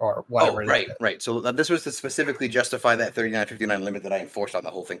closer, or whatever. Oh, right. So this was to specifically justify that 39.59 limit that I enforced on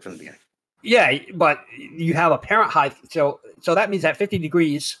the whole thing from the beginning. Yeah, but you have apparent height. So that means at 50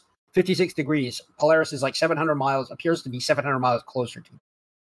 degrees, 56 degrees, Polaris is like 700 miles, appears to be 700 miles closer to.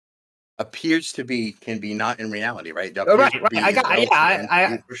 Appears to be, can be not in reality, right? Right.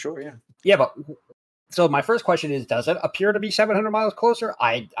 I for sure, yeah. Yeah, but so my first question is, does it appear to be 700 miles closer?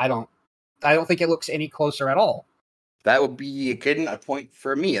 I don't think it looks any closer at all. That would be a point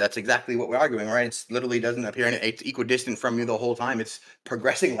for me. That's exactly what we're arguing, right? It's literally doesn't appear, and it's equidistant from you the whole time. It's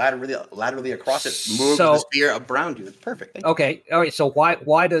progressing laterally across it, moves the sphere around you. It's perfect. Okay. All right. So why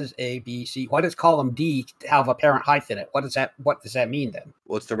does why does column D have apparent height in it? What does that mean then?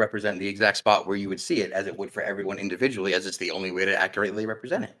 Well, it's to represent the exact spot where you would see it, as it would for everyone individually, as it's the only way to accurately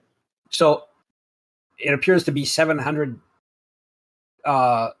represent it. So it appears to be 700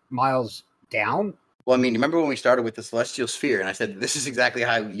 miles down. Well, I mean, remember when we started with the celestial sphere, and I said this is exactly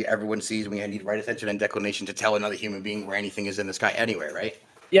how everyone sees when you need right ascension and declination to tell another human being where anything is in the sky anywhere, right?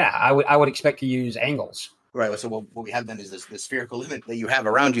 Yeah, I would expect to use angles. Right. So what we have then is this spherical limit that you have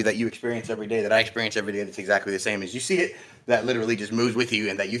around you that you experience every day, that I experience every day, that's exactly the same as you see it, that literally just moves with you,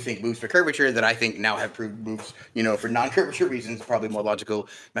 and that you think moves for curvature, that I think now have proved moves, for non-curvature reasons, probably more logical,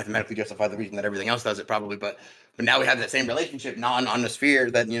 mathematically justify the reason that everything else does it, probably. But now we have that same relationship on the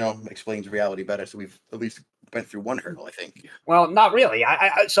sphere that, explains reality better. So we've at least went through one hurdle, I think. Well, not really.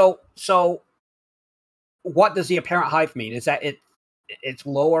 So what does the apparent height mean? Is that it's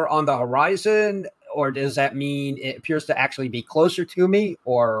lower on the horizon, or does that mean it appears to actually be closer to me,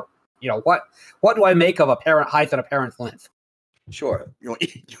 or what do I make of apparent height and apparent length? Sure. Do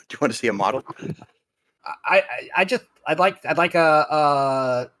you want to see a model? I'd like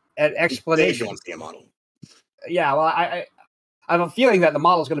an explanation. You want to see a model? Yeah. Well, I have a feeling that the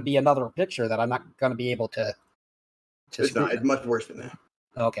model is going to be another picture that I'm not going to be able to. It's not. It's much worse than that.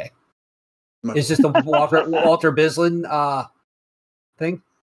 Okay. Is this the Walter Bislin thing?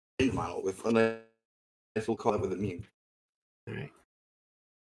 Model with we'll call it with a meme. All right.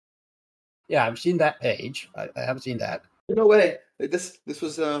 Yeah, I've seen that page. I haven't seen that. No way. This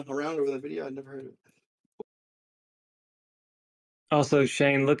was around over the video. I'd never heard of it. Also,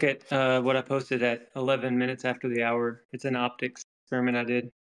 Shane, look at what I posted at 11 minutes after the hour. It's an optics experiment I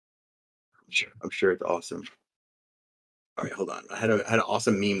did. I'm sure it's awesome. All right, hold on. I had an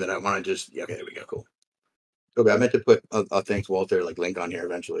awesome meme that I want to just. Yeah, okay, there we go. Cool. Okay, I meant to put a thanks Walter link on here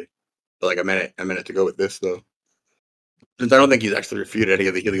eventually, but a minute to go with this though. Since I don't think he's actually refuted any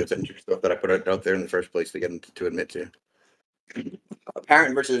of the heliocentric stuff that I put out there in the first place to get him to admit to.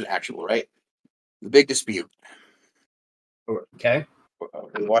 Apparent versus actual, right? The big dispute. Okay.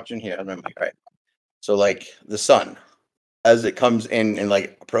 We're watching here. I remember. All right. So the sun, as it comes in and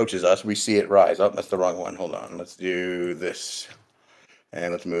approaches us, we see it rise. Oh, that's the wrong one. Hold on. Let's do this.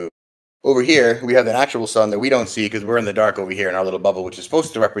 And let's move. Over here, we have an actual sun that we don't see because we're in the dark over here in our little bubble, which is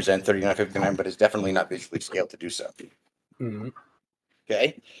supposed to represent 3959, but is definitely not visually scaled to do so. Mm-hmm.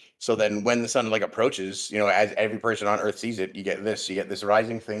 Okay. So then when the sun approaches, as every person on Earth sees it, you get this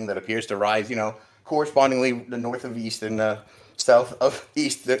rising thing that appears to rise, correspondingly the north of east and south of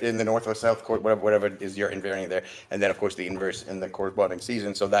east in the north or south court, whatever is your invariant there, and then of course the inverse in the corresponding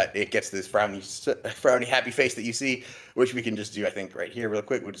season, so that it gets this frowny happy face that you see, which we can just do I think right here real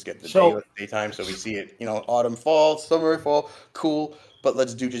quick. We'll just get the daytime, so we see it. Autumn, fall, summer, fall, cool. But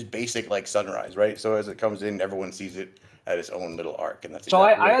let's do just basic like sunrise, right? So as it comes in, everyone sees it at its own little arc, and that's so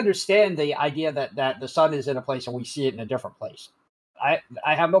exactly I understand the idea that the sun is in a place and we see it in a different place. I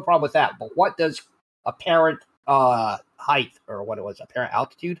have no problem with that. But what does apparent height, or what it was, apparent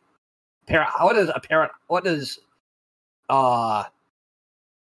altitude? What does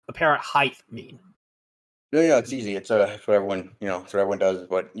apparent height mean? Yeah, it's easy. It's what everyone it's what everyone does. Is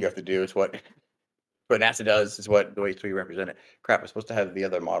what you have to do. It's what NASA does. Is what the way we represent it. Crap, I'm supposed to have the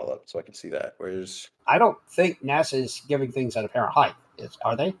other model up so I can see that. Where's I don't think NASA is giving things an apparent height.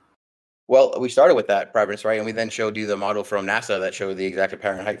 Are they? Well, we started with that premise, right? And we then showed you the model from NASA that showed the exact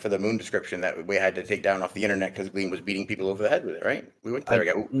apparent height for the moon description that we had to take down off the internet because Gleam was beating people over the head with it, right? We went there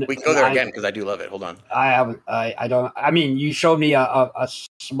again. We can go there again because I do love it. Hold on. I haven't. I don't. I mean, you showed me a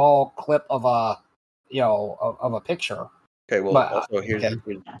small clip of a of a picture. Okay. Well, But, also here's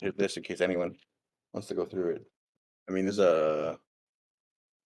okay. this in case anyone wants to go through it. I mean, there's a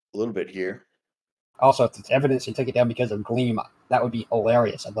little bit here. Also, if it's evidence you took it down because of Gleam, that would be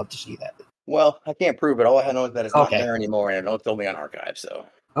hilarious. I'd love to see that. Well, I can't prove it. All I know is that it's not Okay. there anymore, and it's only on archive. So,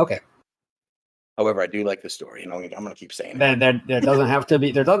 Okay. however, I do like the story. I'm going to keep saying it. There doesn't have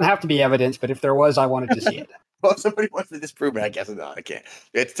to be evidence, but if there was, I wanted to see it. Well, if somebody wants to disprove it, I guess not. I can't.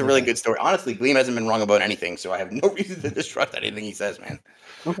 It's a really good story. Honestly, Gleam hasn't been wrong about anything, so I have no reason to distrust anything he says, man.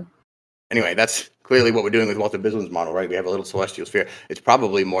 Okay. Anyway, that's clearly what we're doing with Walter Bisland's model, right? We have a little celestial sphere. It's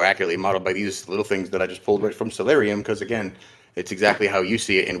probably more accurately modeled by these little things that I just pulled right from Solarium, because again, it's exactly how you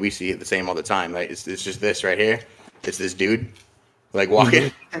see it, and we see it the same all the time, right? It's just this right here. It's this dude, like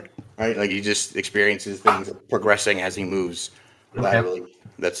walking, right? Like he just experiences things progressing as he moves laterally.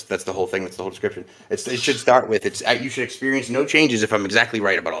 That's the whole thing. That's the whole description. It should start with you should experience no changes if I'm exactly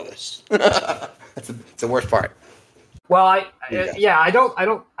right about all this. That's the worst part. Well, I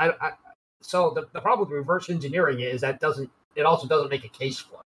don't. So the problem with reverse engineering is that it also doesn't make a case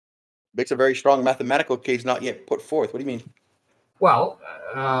for it. Makes a very strong mathematical case not yet put forth. What do you mean? Well,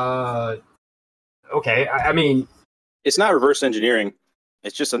 okay. I mean, It's not reverse engineering.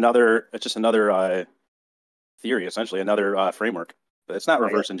 It's just another theory, essentially, another framework. But it's not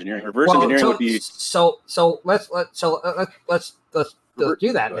reverse engineering. Reverse engineering would be so. Let's do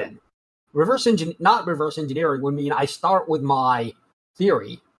that then. Not reverse engineering would mean I start with my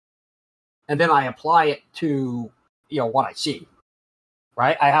theory, and then I apply it to what I see.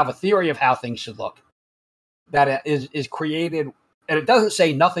 Right? I have a theory of how things should look that is created, and it doesn't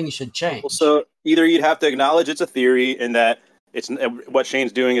say nothing should change. Well, so either you'd have to acknowledge it's a theory and that it's what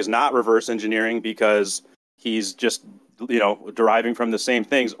Shane's doing is not reverse engineering because he's just deriving from the same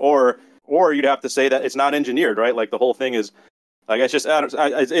things, or you'd have to say that it's not engineered, right? Like the whole thing is like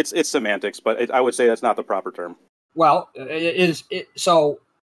it's semantics, but I would say that's not the proper term. Well, so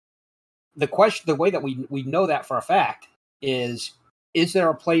the question, the way that we know that for a fact is there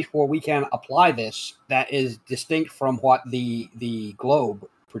a place where we can apply this that is distinct from what the globe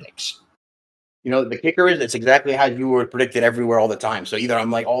predicts? The kicker is it's exactly how you were predicted everywhere all the time. So either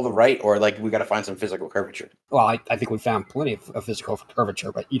I'm like all the right, or like we got to find some physical curvature. Well, I think we found plenty of physical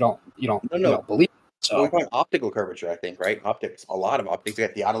curvature, but you don't believe it. So we find optical curvature, I think, right? Optics, a lot of optics. We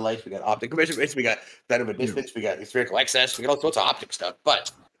got theodolites, we got optic measurements, we got that of a distance, we got spherical excess, we got all sorts of optic stuff, but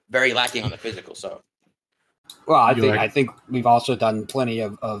very lacking on the physical. So, well, I think we've also done plenty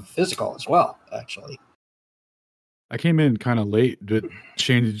of physical as well, actually. I came in kind of late.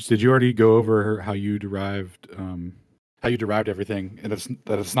 Shane, did you already go over how you derived everything, and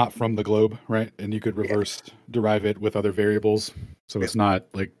that it's not from the globe, right? And you could reverse derive it with other variables, so it's not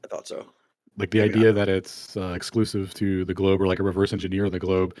like I thought so. Like the idea that it's exclusive to the globe or like a reverse engineer of the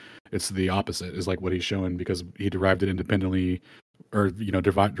globe, it's the opposite is like what he's showing because he derived it independently, or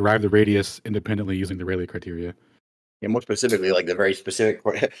derived the radius independently using the Rayleigh criteria. Yeah, more specifically, like the very specific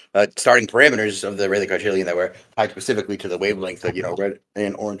starting parameters of the Rayleigh criterion that were tied specifically to the wavelength of red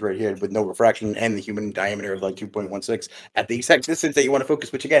and orange right here with no refraction and the human diameter of like 2.16 at the exact distance that you want to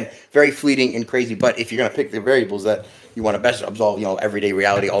focus, which again, very fleeting and crazy. But if you're going to pick the variables that you want to best absolve, everyday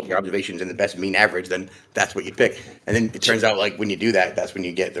reality, all your observations and the best mean average, then that's what you pick. And then it turns out like when you do that, that's when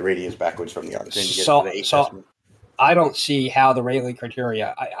you get the radius backwards from the arc. So I don't see how the Rayleigh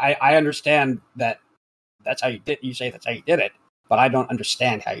criteria. I understand that. That's how you did. You say that's how you did it, but I don't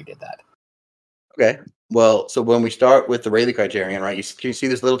understand how you did that. Okay. Well, so when we start with the Rayleigh criterion, right? Can you see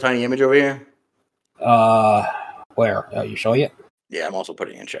this little tiny image over here? Where? Are you showing it? Yeah, I'm also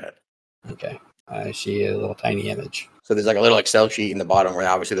putting it in chat. Okay. I see a little tiny image. So there's like a little Excel sheet in the bottom where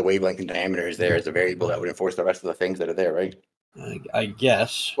obviously the wavelength and diameter is there as a variable that would enforce the rest of the things that are there, right? I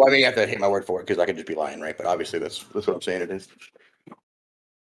guess. Well, I mean, you have to take my word for it because I could just be lying, right? But obviously that's what I'm saying it is.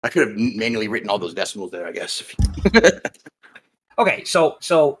 I could have manually written all those decimals there, I guess. Okay,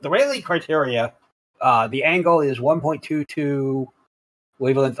 so the Rayleigh criteria, the angle is 1.22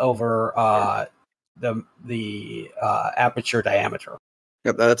 wavelength over the aperture diameter.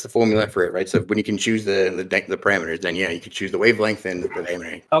 Yep, that's the formula for it, right? So when you can choose the parameters, then yeah, you can choose the wavelength and the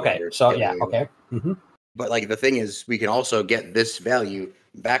diameter. Okay, so Yeah, yeah, okay. Mm-hmm. But like the thing is, we can also get this value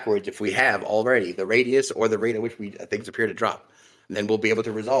backwards if we have already the radius or the rate at which things appear to drop. And then we'll be able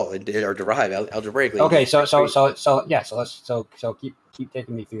to resolve it or derive algebraically. Okay, so let's keep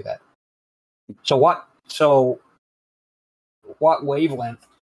taking me through that. So what wavelength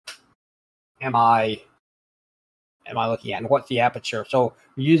am I looking at, and what's the aperture? So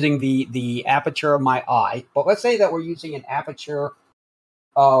we're using the aperture of my eye, but let's say that we're using an aperture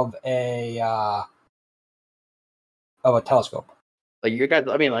of a telescope. Like you guys,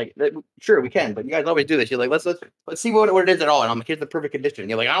 I mean, like sure we can, but you guys always do this. You're like, let's see what it is at all, and I'm like, here's the perfect condition.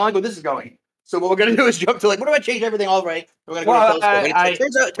 You're like, I don't like where this is going. So what we're gonna do is jump to like, what do I change everything all right? We're gonna go to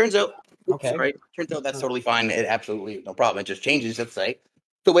telescope. It turns out, okay, right? Turns out that's totally fine. It absolutely no problem. It just changes. Let's say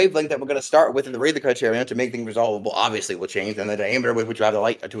the wavelength that we're going to start with in the Rayleigh criteria to make things resolvable obviously will change, and the diameter with which we have the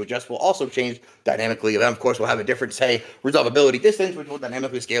light to adjust will also change dynamically. And then, of course, we'll have a different, say, resolvability distance, which will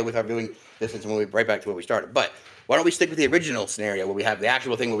dynamically scale with our viewing distance, and we'll be right back to where we started. But why don't we stick with the original scenario where we have the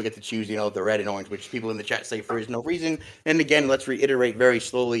actual thing where we get to choose, the red and orange, which people in the chat say for is no reason. And again, let's reiterate very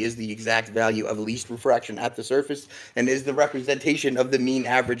slowly, is the exact value of least refraction at the surface and is the representation of the mean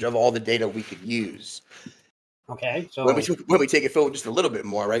average of all the data we could use. Okay, so when we take it forward just a little bit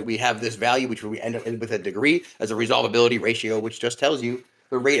more, right, we have this value which we end up with a degree as a resolvability ratio, which just tells you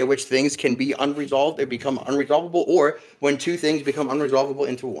the rate at which things can be unresolved, they become unresolvable, or when two things become unresolvable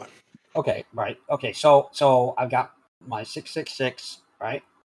into one. Okay, right. Okay, so I've got my 666, right?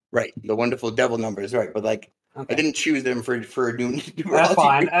 Right, the wonderful devil numbers, right? But like, okay. I didn't choose them for numerology. That's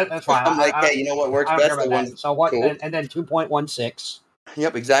fine. That's fine. I'm like, hey, you know what works best? The ones. So what? Cool. And then 2.16.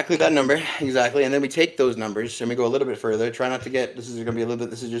 Yep, exactly that number. Exactly. And then we take those numbers and we go a little bit further. Try not to get, this is going to be a little bit,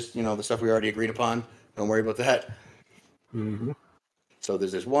 this is just, the stuff we already agreed upon. Don't worry about that. Mm-hmm. So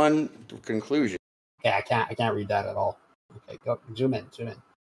there's this one conclusion. Yeah, I can't read that at all. Okay, go zoom in.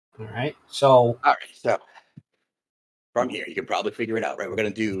 All right. So from here, you can probably figure it out, right? We're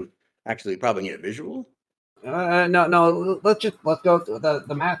going to do, actually probably need a visual. No, let's go through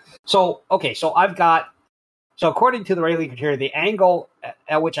the math. So, okay, so according to the Rayleigh criteria, the angle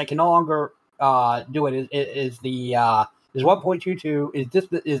at which I can no longer do it is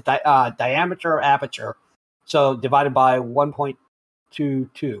 1.22 is diameter of aperture, so divided by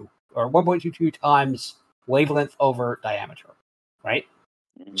 1.22 or 1.22 times wavelength over diameter, right?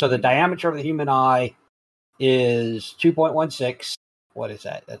 Mm-hmm. So the diameter of the human eye is 2.16. What is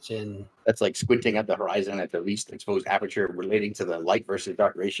that? That's like squinting at the horizon at the least exposed aperture relating to the light versus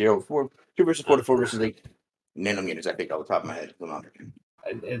dark ratio. 2 versus 4 to 4 versus 8 nanometers, I think, off the top of my head.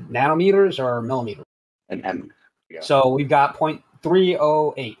 Nanometers or millimeters? An M. Yeah. So we've got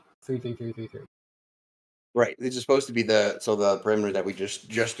 0.308. 33333. Right. This is supposed to be the parameter that we just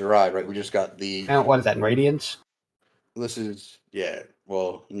derived, right? We just got the. And what is that, in radians? This is, yeah.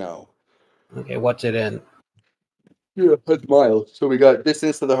 Well, no. Okay, what's it in? Yeah, that's miles. So we got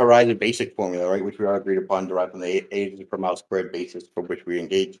distance to the horizon basic formula, right, which we all agreed upon, derived from the A per mile squared basis for which we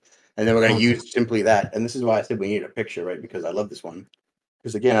engage. And then we're going to use simply that. And this is why I said we need a picture, right, because I love this one.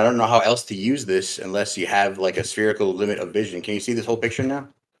 Because, again, I don't know how else to use this unless you have, like, a spherical limit of vision. Can you see this whole picture now?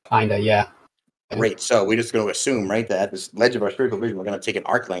 Kinda, yeah. Great. So we're just going to assume, right, that at this ledge of our spherical vision, we're going to take an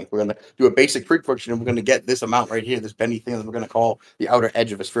arc length. We're going to do a basic trig function, and we're going to get this amount right here, this bendy thing that we're going to call the outer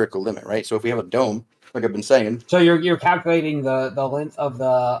edge of a spherical limit, right? So if we have a dome, like I've been saying. So you're calculating the length of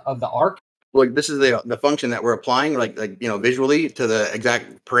the arc? Well, like this is the function that we're applying, like visually to the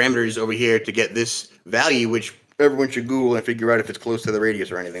exact parameters over here to get this value, which everyone should Google and figure out if it's close to the radius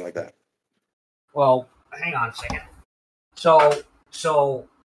or anything like that. Well, hang on a second. So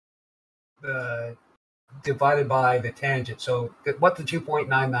divided by the tangent. So what's the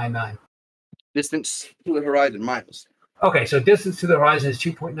 2.999? Distance to the horizon, miles. Okay, so distance to the horizon is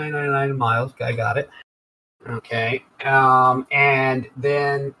 2.999 miles. I got it. Okay, and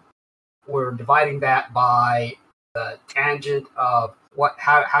then we're dividing that by the tangent of what?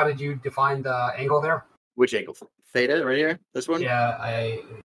 How did you define the angle there? Which angle? Theta, right here. This one. Yeah,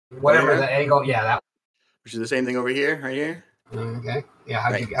 whatever the angle. Yeah, that. Which is the same thing over here, right here. Okay. Yeah.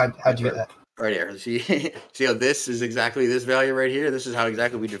 How'd you get that? Right here. See, see how this is exactly this value right here? This is how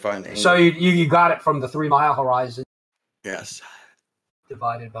exactly we define the angle. So you got it from the 3 mile horizon Yes.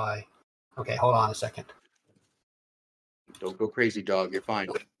 divided by. Okay, hold on a second. Don't go crazy, dog. You're fine.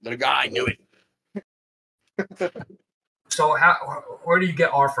 Let it go. I knew it. So where do you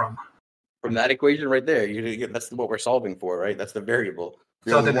get R from? From that equation right there, that's what we're solving for, right? That's the variable.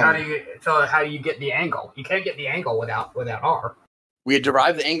 So then how do you get the angle? You can't get the angle without R. We had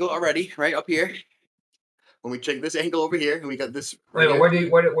derived the angle already, right up here. When we check this angle over here, and we got this. Wait, right where did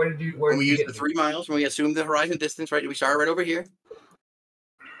you when we use the 3 miles, when we assume the horizon distance, right? We start right over here.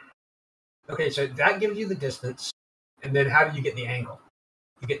 Okay, so that gives you the distance, and then how do you get the angle?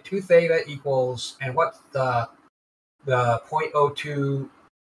 You get 2 theta equals, and what's the 0.02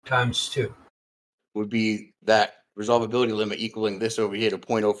 times 2? Would be that resolvability limit equaling this over here to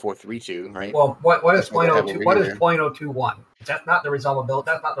 0.0432, right? Well, what is That's what we have 0.02? over What here. is 0.021? That's not the resolvability.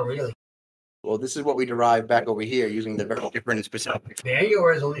 That's not the really. Well, this is what we derived back over here using the very different and specific. The angular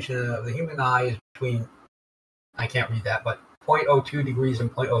resolution of the human eye is between, I can't read that, but 0.02 degrees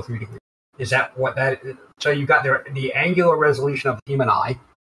and 0.03 degrees. Is that what that is? So you got the angular resolution of the human eye.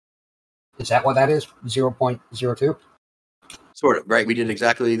 Is that what that is? 0.02? Sort of, right? We did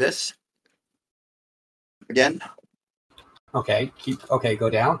exactly this. Again. Okay, go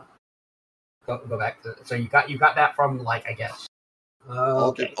down. Go back. So you got that from, like, I guess.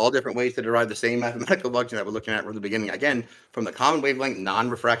 Okay. All different ways to derive the same mathematical function that we're looking at from the beginning. Again, from the common wavelength,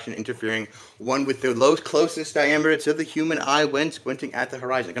 non-refraction interfering, one with the closest diameter to the human eye when squinting at the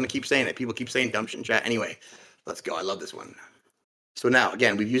horizon. I'm going to keep saying it. People keep saying dumb shit in chat. Anyway, let's go. I love this one. So now,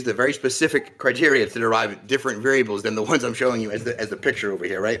 again, we've used the very specific criteria to derive different variables than the ones I'm showing you as the picture over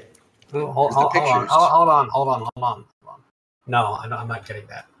here, right? Hold on. No, I'm not getting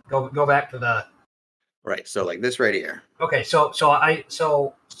that. Go back to the. Right. So like this right here. Okay. So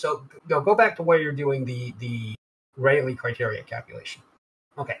go back to where you're doing the Rayleigh criteria calculation.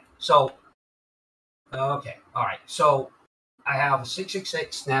 Okay. So. Okay. All right. So I have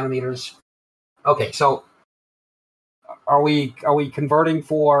 666 nanometers. Okay. So are we converting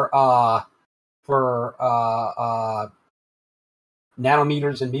for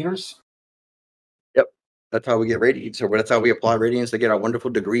nanometers and meters? That's how we get radians. So that's how we apply radians to get our wonderful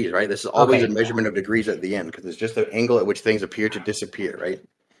degrees, right? This is always a measurement of degrees at the end because it's just the angle at which things appear to disappear, right?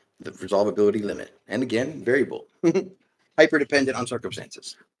 The resolvability limit. And again, variable. Hyper-dependent on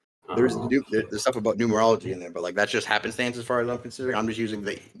circumstances. There's stuff about numerology in there, but like that's just happenstance as far as I'm considering. I'm just using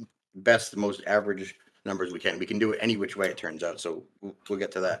the best, most average numbers we can. We can do it any which way it turns out. So we'll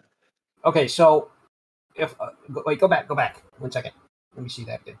get to that. Okay, so if go back 1 second. Let me see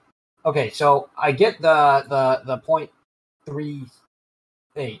that again. Okay, so I get the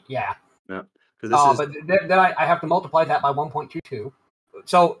 0.38, yeah. Yeah. But then I have to multiply that by 1.22.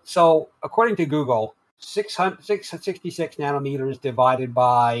 So according to Google, 666 nanometers divided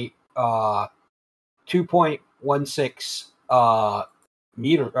by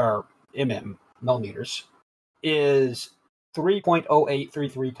 2.16 millimeters is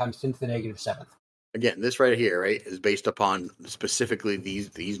 3.0833 times 10 to the negative 7th. Again, this right here, right, is based upon specifically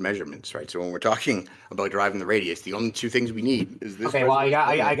these measurements, right? So when we're talking about deriving the radius, the only 2 things we need is this. Okay, well, I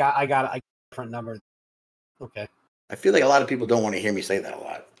got a different number. Okay. I feel like a lot of people don't want to hear me say that a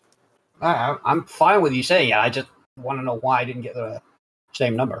lot. I'm fine with you saying it. I just want to know why I didn't get the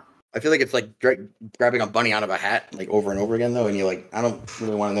same number. I feel like it's like grabbing a bunny out of a hat, like over and over again, though, and you're like, I don't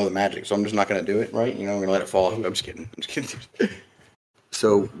really want to know the magic, so I'm just not going to do it, right? You know, I'm going to let it fall. I'm just kidding.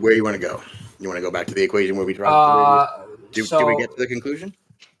 So where you want to go? You want to go back to the equation where we drive the radius? Do we get to the conclusion?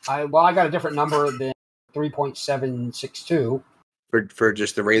 I got a different number than 3.762 for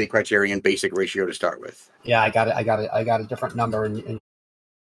just the Rayleigh criterion basic ratio to start with. Yeah, I got a different number. And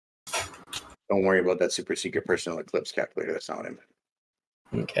don't worry about that super secret personal eclipse calculator. That's not him.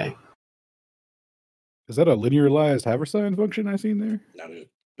 Okay. Is that a linearized Haversine function I seen there? No,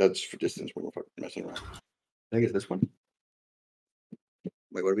 that's for distance when we're messing around. I think it's this one.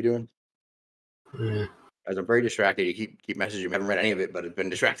 Wait, what are we doing? Yeah. As I'm very distracted, you keep messaging. I haven't read any of it, but it's been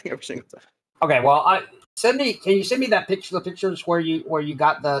distracting every single time. Okay, well, can you send me that picture? The pictures where you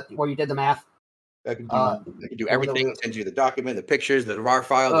did the math. I can do everything. Send you the document, the pictures, the RAR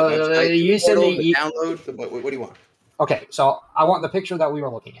file, the website, you the portal, send me the download. What do you want? Okay, so I want the picture that we were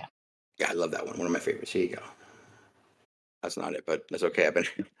looking at. Yeah, I love that one. One of my favorites. Here you go. That's not it, but that's okay. I'm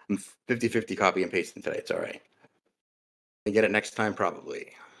 50-50 copy and pasting today. It's all right. I get it next time, probably.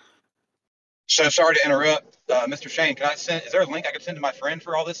 So sorry to interrupt, Mr. Shane. Is there a link I could send to my friend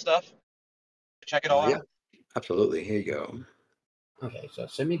for all this stuff? To check it all out? Absolutely. Here you go. Okay, so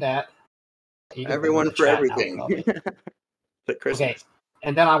send me that. Everyone for everything. Okay.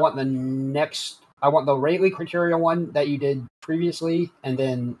 and then I want the next. I want the Rayleigh criteria one that you did previously, and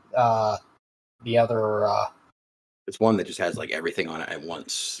then the other. It's one that just has like everything on it at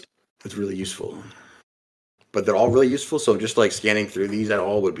once. It's really useful. But they're all really useful. So just like scanning through these at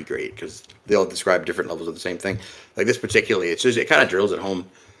all would be great because they all describe different levels of the same thing. Like this particularly, it's just it kind of drills at home.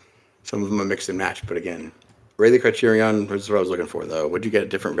 Some of them are mixed and matched, but again, Rayleigh Criterion was what I was looking for though. Would you get a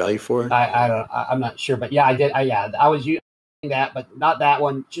different value for? I'm not sure, but yeah, I did. I was using that, but not that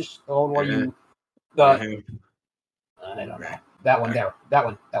one. Just the one where you. I don't know that one there. That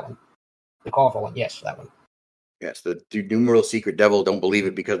one. The colorful one. Yes, that one. Yes, the numeral secret devil. Don't believe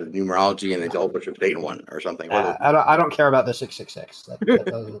it because of numerology, and it's all bunch of Satan one or something. I don't care about the 666. That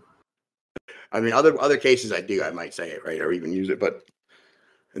doesn't. I mean, other cases I do. I might say it right or even use it, but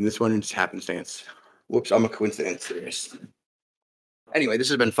in this one, it's happenstance. Whoops, I'm a coincidence theorist. Anyway, this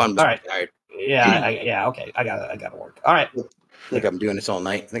has been fun. All right. Yeah. Okay. I got to work. All right. I think I'm doing this all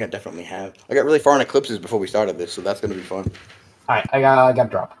night. I think I definitely have. I got really far in eclipses before we started this, so that's going to be fun. All right. I got to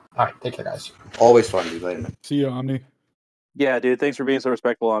drop. All right. Take care, guys. Always fun, dude. Later, man. See you, Omni. Yeah, dude. Thanks for being so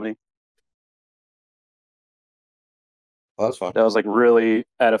respectful, Omni. Well, that's fun. That was like really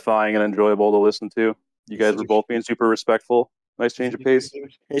edifying and enjoyable to listen to. You guys were both being super respectful. Nice change of pace.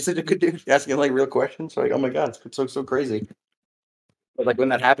 He's such a good dude, asking like real questions. Like, oh my god, it's so crazy. But like when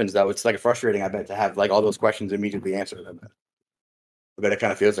that happens, though, it's like frustrating. I bet to have like all those questions immediately answered. I bet it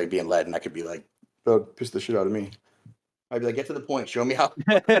kind of feels like being led, and I could be like, "Oh, piss the shit out of me." I'd be like, "Get to the point. Show me how."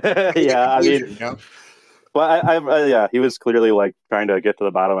 Yeah, I mean, you know? Well, yeah, he was clearly like trying to get to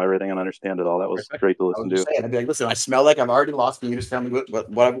the bottom of everything and understand it all. That was great to listen to. Saying, I'd be like, "Listen, I smell like I've already lost, and you just tell me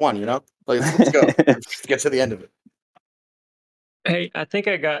what I've won." You know, like let's go. Let's get to the end of it. Hey, I think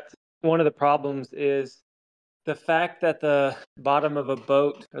I got one of the problems is the fact that the bottom of a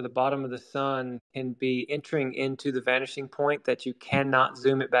boat or the bottom of the sun can be entering into the vanishing point that you cannot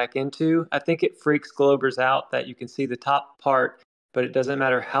zoom it back into. I think it freaks Globers out that you can see the top part, but it doesn't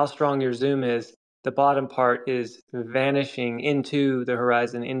matter how strong your zoom is. The bottom part is vanishing into the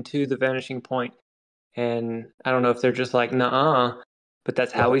horizon, into the vanishing point. And I don't know if they're just like, nah, but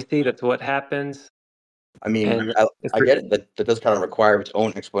that's how we see. That's what happens. I mean, I get it. That does kind of require its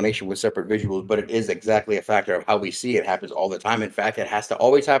own explanation with separate visuals, but it is exactly a factor of how we see it. It happens all the time. In fact, it has to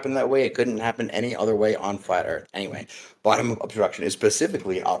always happen that way. It couldn't happen any other way on flat Earth. Anyway, bottom obstruction is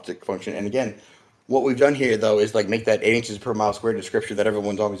specifically optic function. And again, what we've done here, though, is like make that 8 inches per mile squared description that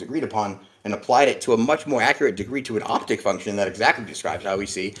everyone's always agreed upon and applied it to a much more accurate degree to an optic function that exactly describes how we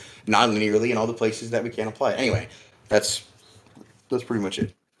see non-linearly in all the places that we can apply it. Anyway, that's pretty much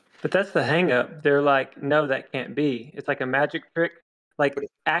it. But that's the hang up. They're like, no, that can't be. It's like a magic trick. Like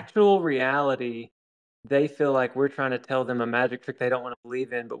actual reality, they feel like we're trying to tell them a magic trick they don't want to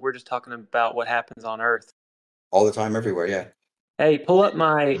believe in, but we're just talking about what happens on Earth. All the time, everywhere, yeah. Hey, pull up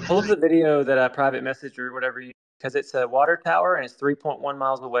the video that I private messaged or whatever, because it's a water tower and it's 3.1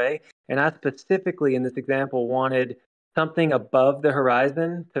 miles away. And I specifically, in this example, wanted something above the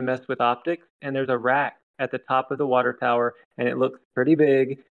horizon to mess with optics. And there's a rack at the top of the water tower, and it looks pretty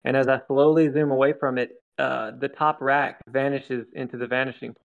big. And as I slowly zoom away from it, the top rack vanishes into the vanishing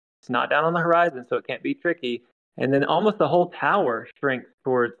point. It's not down on the horizon, so it can't be tricky. And then almost the whole tower shrinks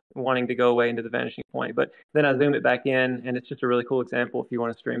towards wanting to go away into the vanishing point. But then I zoom it back in, and it's just a really cool example if you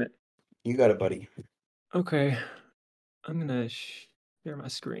want to stream it. You got it, buddy. Okay. I'm going to share my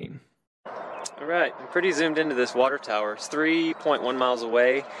screen. All right. I'm pretty zoomed into this water tower. It's 3.1 miles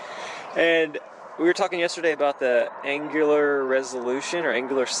away. And we were talking yesterday about the angular resolution or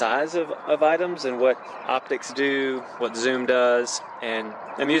angular size of items and what optics do, what zoom does. And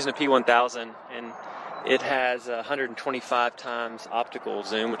I'm using a P1000, and it has 125 times optical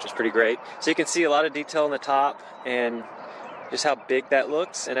zoom, which is pretty great. So you can see a lot of detail on the top and just how big that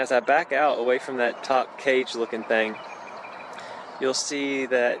looks. And as I back out away from that top cage looking thing, you'll see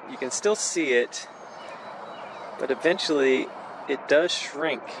that you can still see it, but eventually it does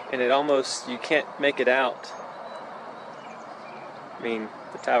shrink, and you can't make it out. I mean,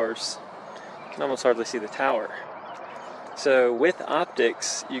 the towers, you can almost hardly see the tower. So with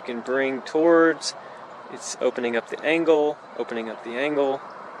optics, you can bring towards, it's opening up the angle,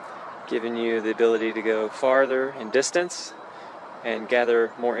 giving you the ability to go farther in distance and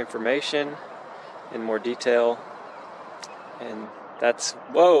gather more information in more detail. And that's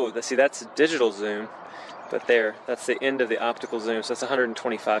digital zoom. But that's the end of the optical zoom, so that's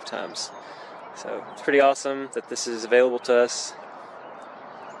 125 times. So it's pretty awesome that this is available to us.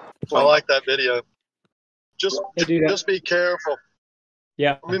 I like that video. Just be careful.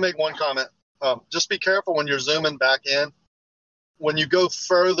 Yeah. Let me make one comment. Just be careful when you're zooming back in. When you go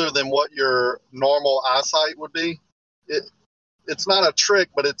further than what your normal eyesight would be, it's not a trick,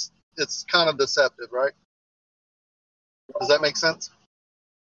 but it's kind of deceptive, right? Does that make sense?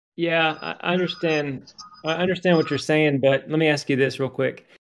 Yeah, I understand. I understand what you're saying, but let me ask you this real quick.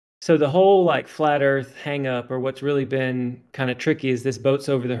 So the whole like flat Earth hang up, or what's really been kind of tricky, is this boats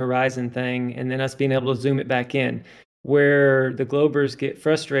over the horizon thing, and then us being able to zoom it back in. Where the Globers get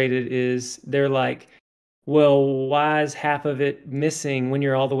frustrated is they're like, well, why is half of it missing when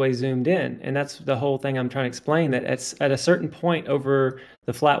you're all the way zoomed in? And that's the whole thing I'm trying to explain, that at a certain point over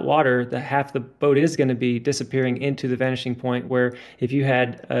the flat water, the half the boat is going to be disappearing into the vanishing point, where if you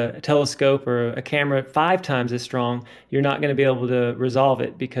had a telescope or a camera 5 times as strong, you're not going to be able to resolve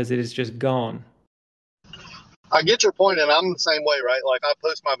it because it is just gone. I get your point, and I'm the same way, right? Like I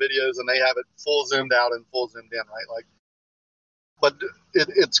post my videos and they have it full zoomed out and full zoomed in, right? Like, but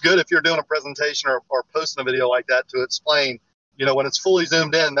it's good if you're doing a presentation or posting a video like that to explain, when it's fully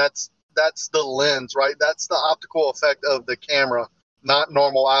zoomed in, that's the lens, right? That's the optical effect of the camera, not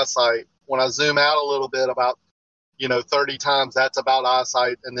normal eyesight. When I zoom out a little bit, about 30 times, that's about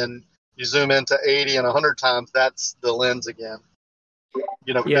eyesight, and then you zoom into 80 and 100 times, that's the lens again.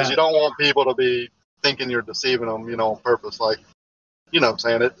 Because Yeah. you don't want people to be thinking you're deceiving them, on purpose. Like, what I'm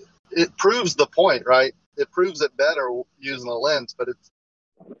saying? It proves the point, right? It proves it better using a lens, but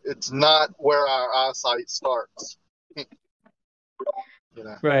it's not where our eyesight starts.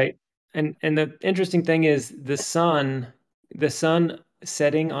 Right. And the interesting thing is the sun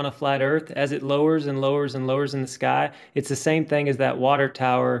setting on a flat Earth, as it lowers and lowers and lowers in the sky, it's the same thing as that water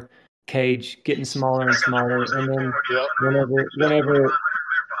tower cage getting smaller and smaller. And then Yep. whenever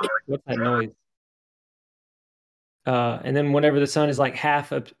what's that noise? And then whenever the sun is like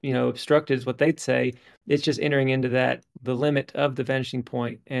half, obstructed, is what they'd say, it's just entering into the limit of the vanishing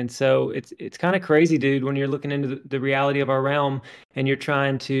point. And so it's kind of crazy, dude, when you're looking into the reality of our realm and you're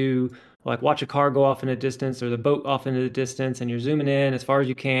trying to like watch a car go off in a distance or the boat off into the distance, and you're zooming in as far as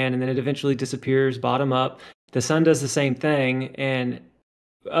you can, and then it eventually disappears bottom up. The sun does the same thing, and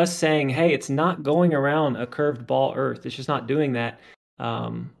us saying, hey, it's not going around a curved ball Earth, it's just not doing that.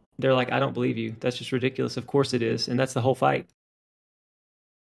 They're like, I don't believe you. That's just ridiculous. Of course it is. And that's the whole fight.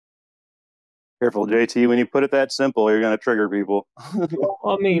 Careful, JT. When you put it that simple, you're going to trigger people. Well,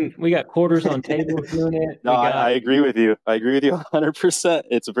 I mean, we got quarters on tables doing it. No, I agree with you. I agree with you 100%.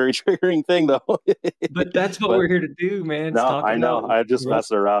 It's a very triggering thing, though. But that's what we're here to do, man. No, I know. I'm just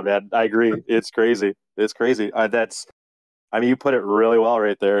messing around, man. I agree. It's crazy. It's crazy. You put it really well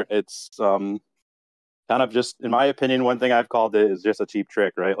right there. It's kind of just, in my opinion, one thing I've called it is just a cheap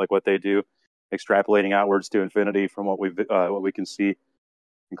trick, right? Like what they do, extrapolating outwards to infinity from what we can see,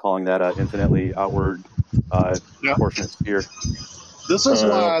 and calling that an infinitely outward proportionate sphere. This is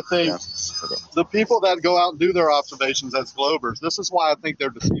why I think the people that go out and do their observations as Globers, this is why I think they're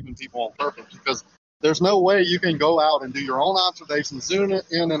deceiving people on purpose, because there's no way you can go out and do your own observations, zoom it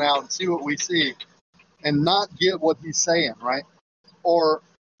in and out and see what we see and not get what he's saying, right? Or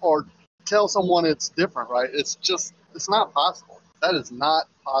tell someone it's different, right? It's not possible. That is not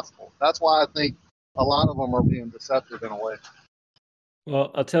possible. That's why I think a lot of them are being deceptive in a way.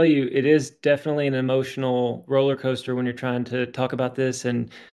 Well, I'll tell you, it is definitely an emotional roller coaster when you're trying to talk about this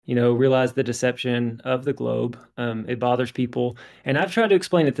and, realize the deception of the globe. It bothers people. And I've tried to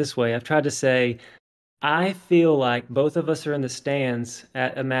explain it this way. I've tried to say, I feel like both of us are in the stands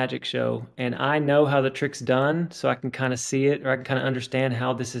at a magic show, and I know how the trick's done, so I can kind of see it, or I can kind of understand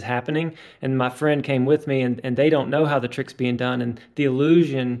how this is happening. And my friend came with me, and they don't know how the trick's being done, and the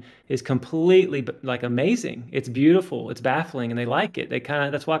illusion is completely like amazing. It's beautiful, it's baffling, and they like it.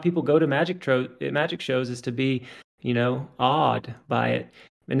 That's why people go to magic shows, is to be, awed by it.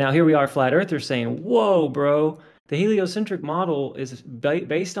 And now here we are, flat earthers, saying, "Whoa, bro." The heliocentric model is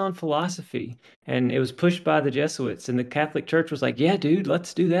based on philosophy, and it was pushed by the Jesuits, and the Catholic Church was like, yeah, dude,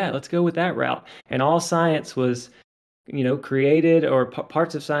 let's do that. Let's go with that route. And all science was, created, or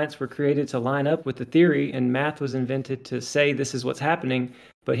parts of science were created to line up with the theory, and math was invented to say this is what's happening.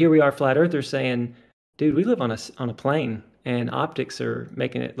 But here we are, flat earthers, saying, dude, we live on a plane, and optics are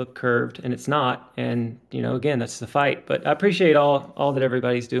making it look curved, and it's not. And, again, that's the fight. But I appreciate all that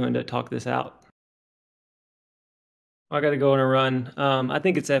everybody's doing to talk this out. I got to go on a run. I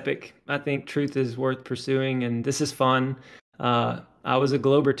think it's epic. I think truth is worth pursuing, and this is fun. I was a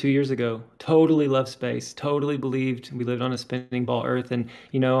Glober 2 years ago. Totally loved space. Totally believed we lived on a spinning ball Earth, and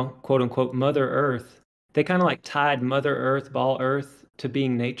quote unquote, Mother Earth. They kind of like tied Mother Earth, ball Earth, to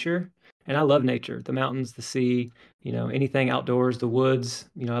being nature, and I love nature. The mountains, the sea, anything outdoors, the woods.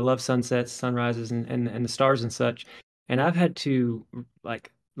 I love sunsets, sunrises, and the stars and such. And I've had to like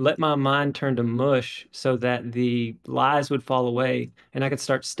let my mind turn to mush so that the lies would fall away and I could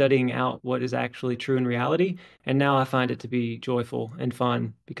start studying out what is actually true in reality. And now I find it to be joyful and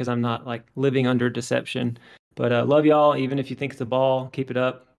fun because I'm not like living under deception. But love y'all. Even if you think it's a ball, keep it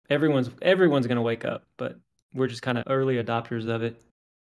up. Everyone's going to wake up, but we're just kind of early adopters of it.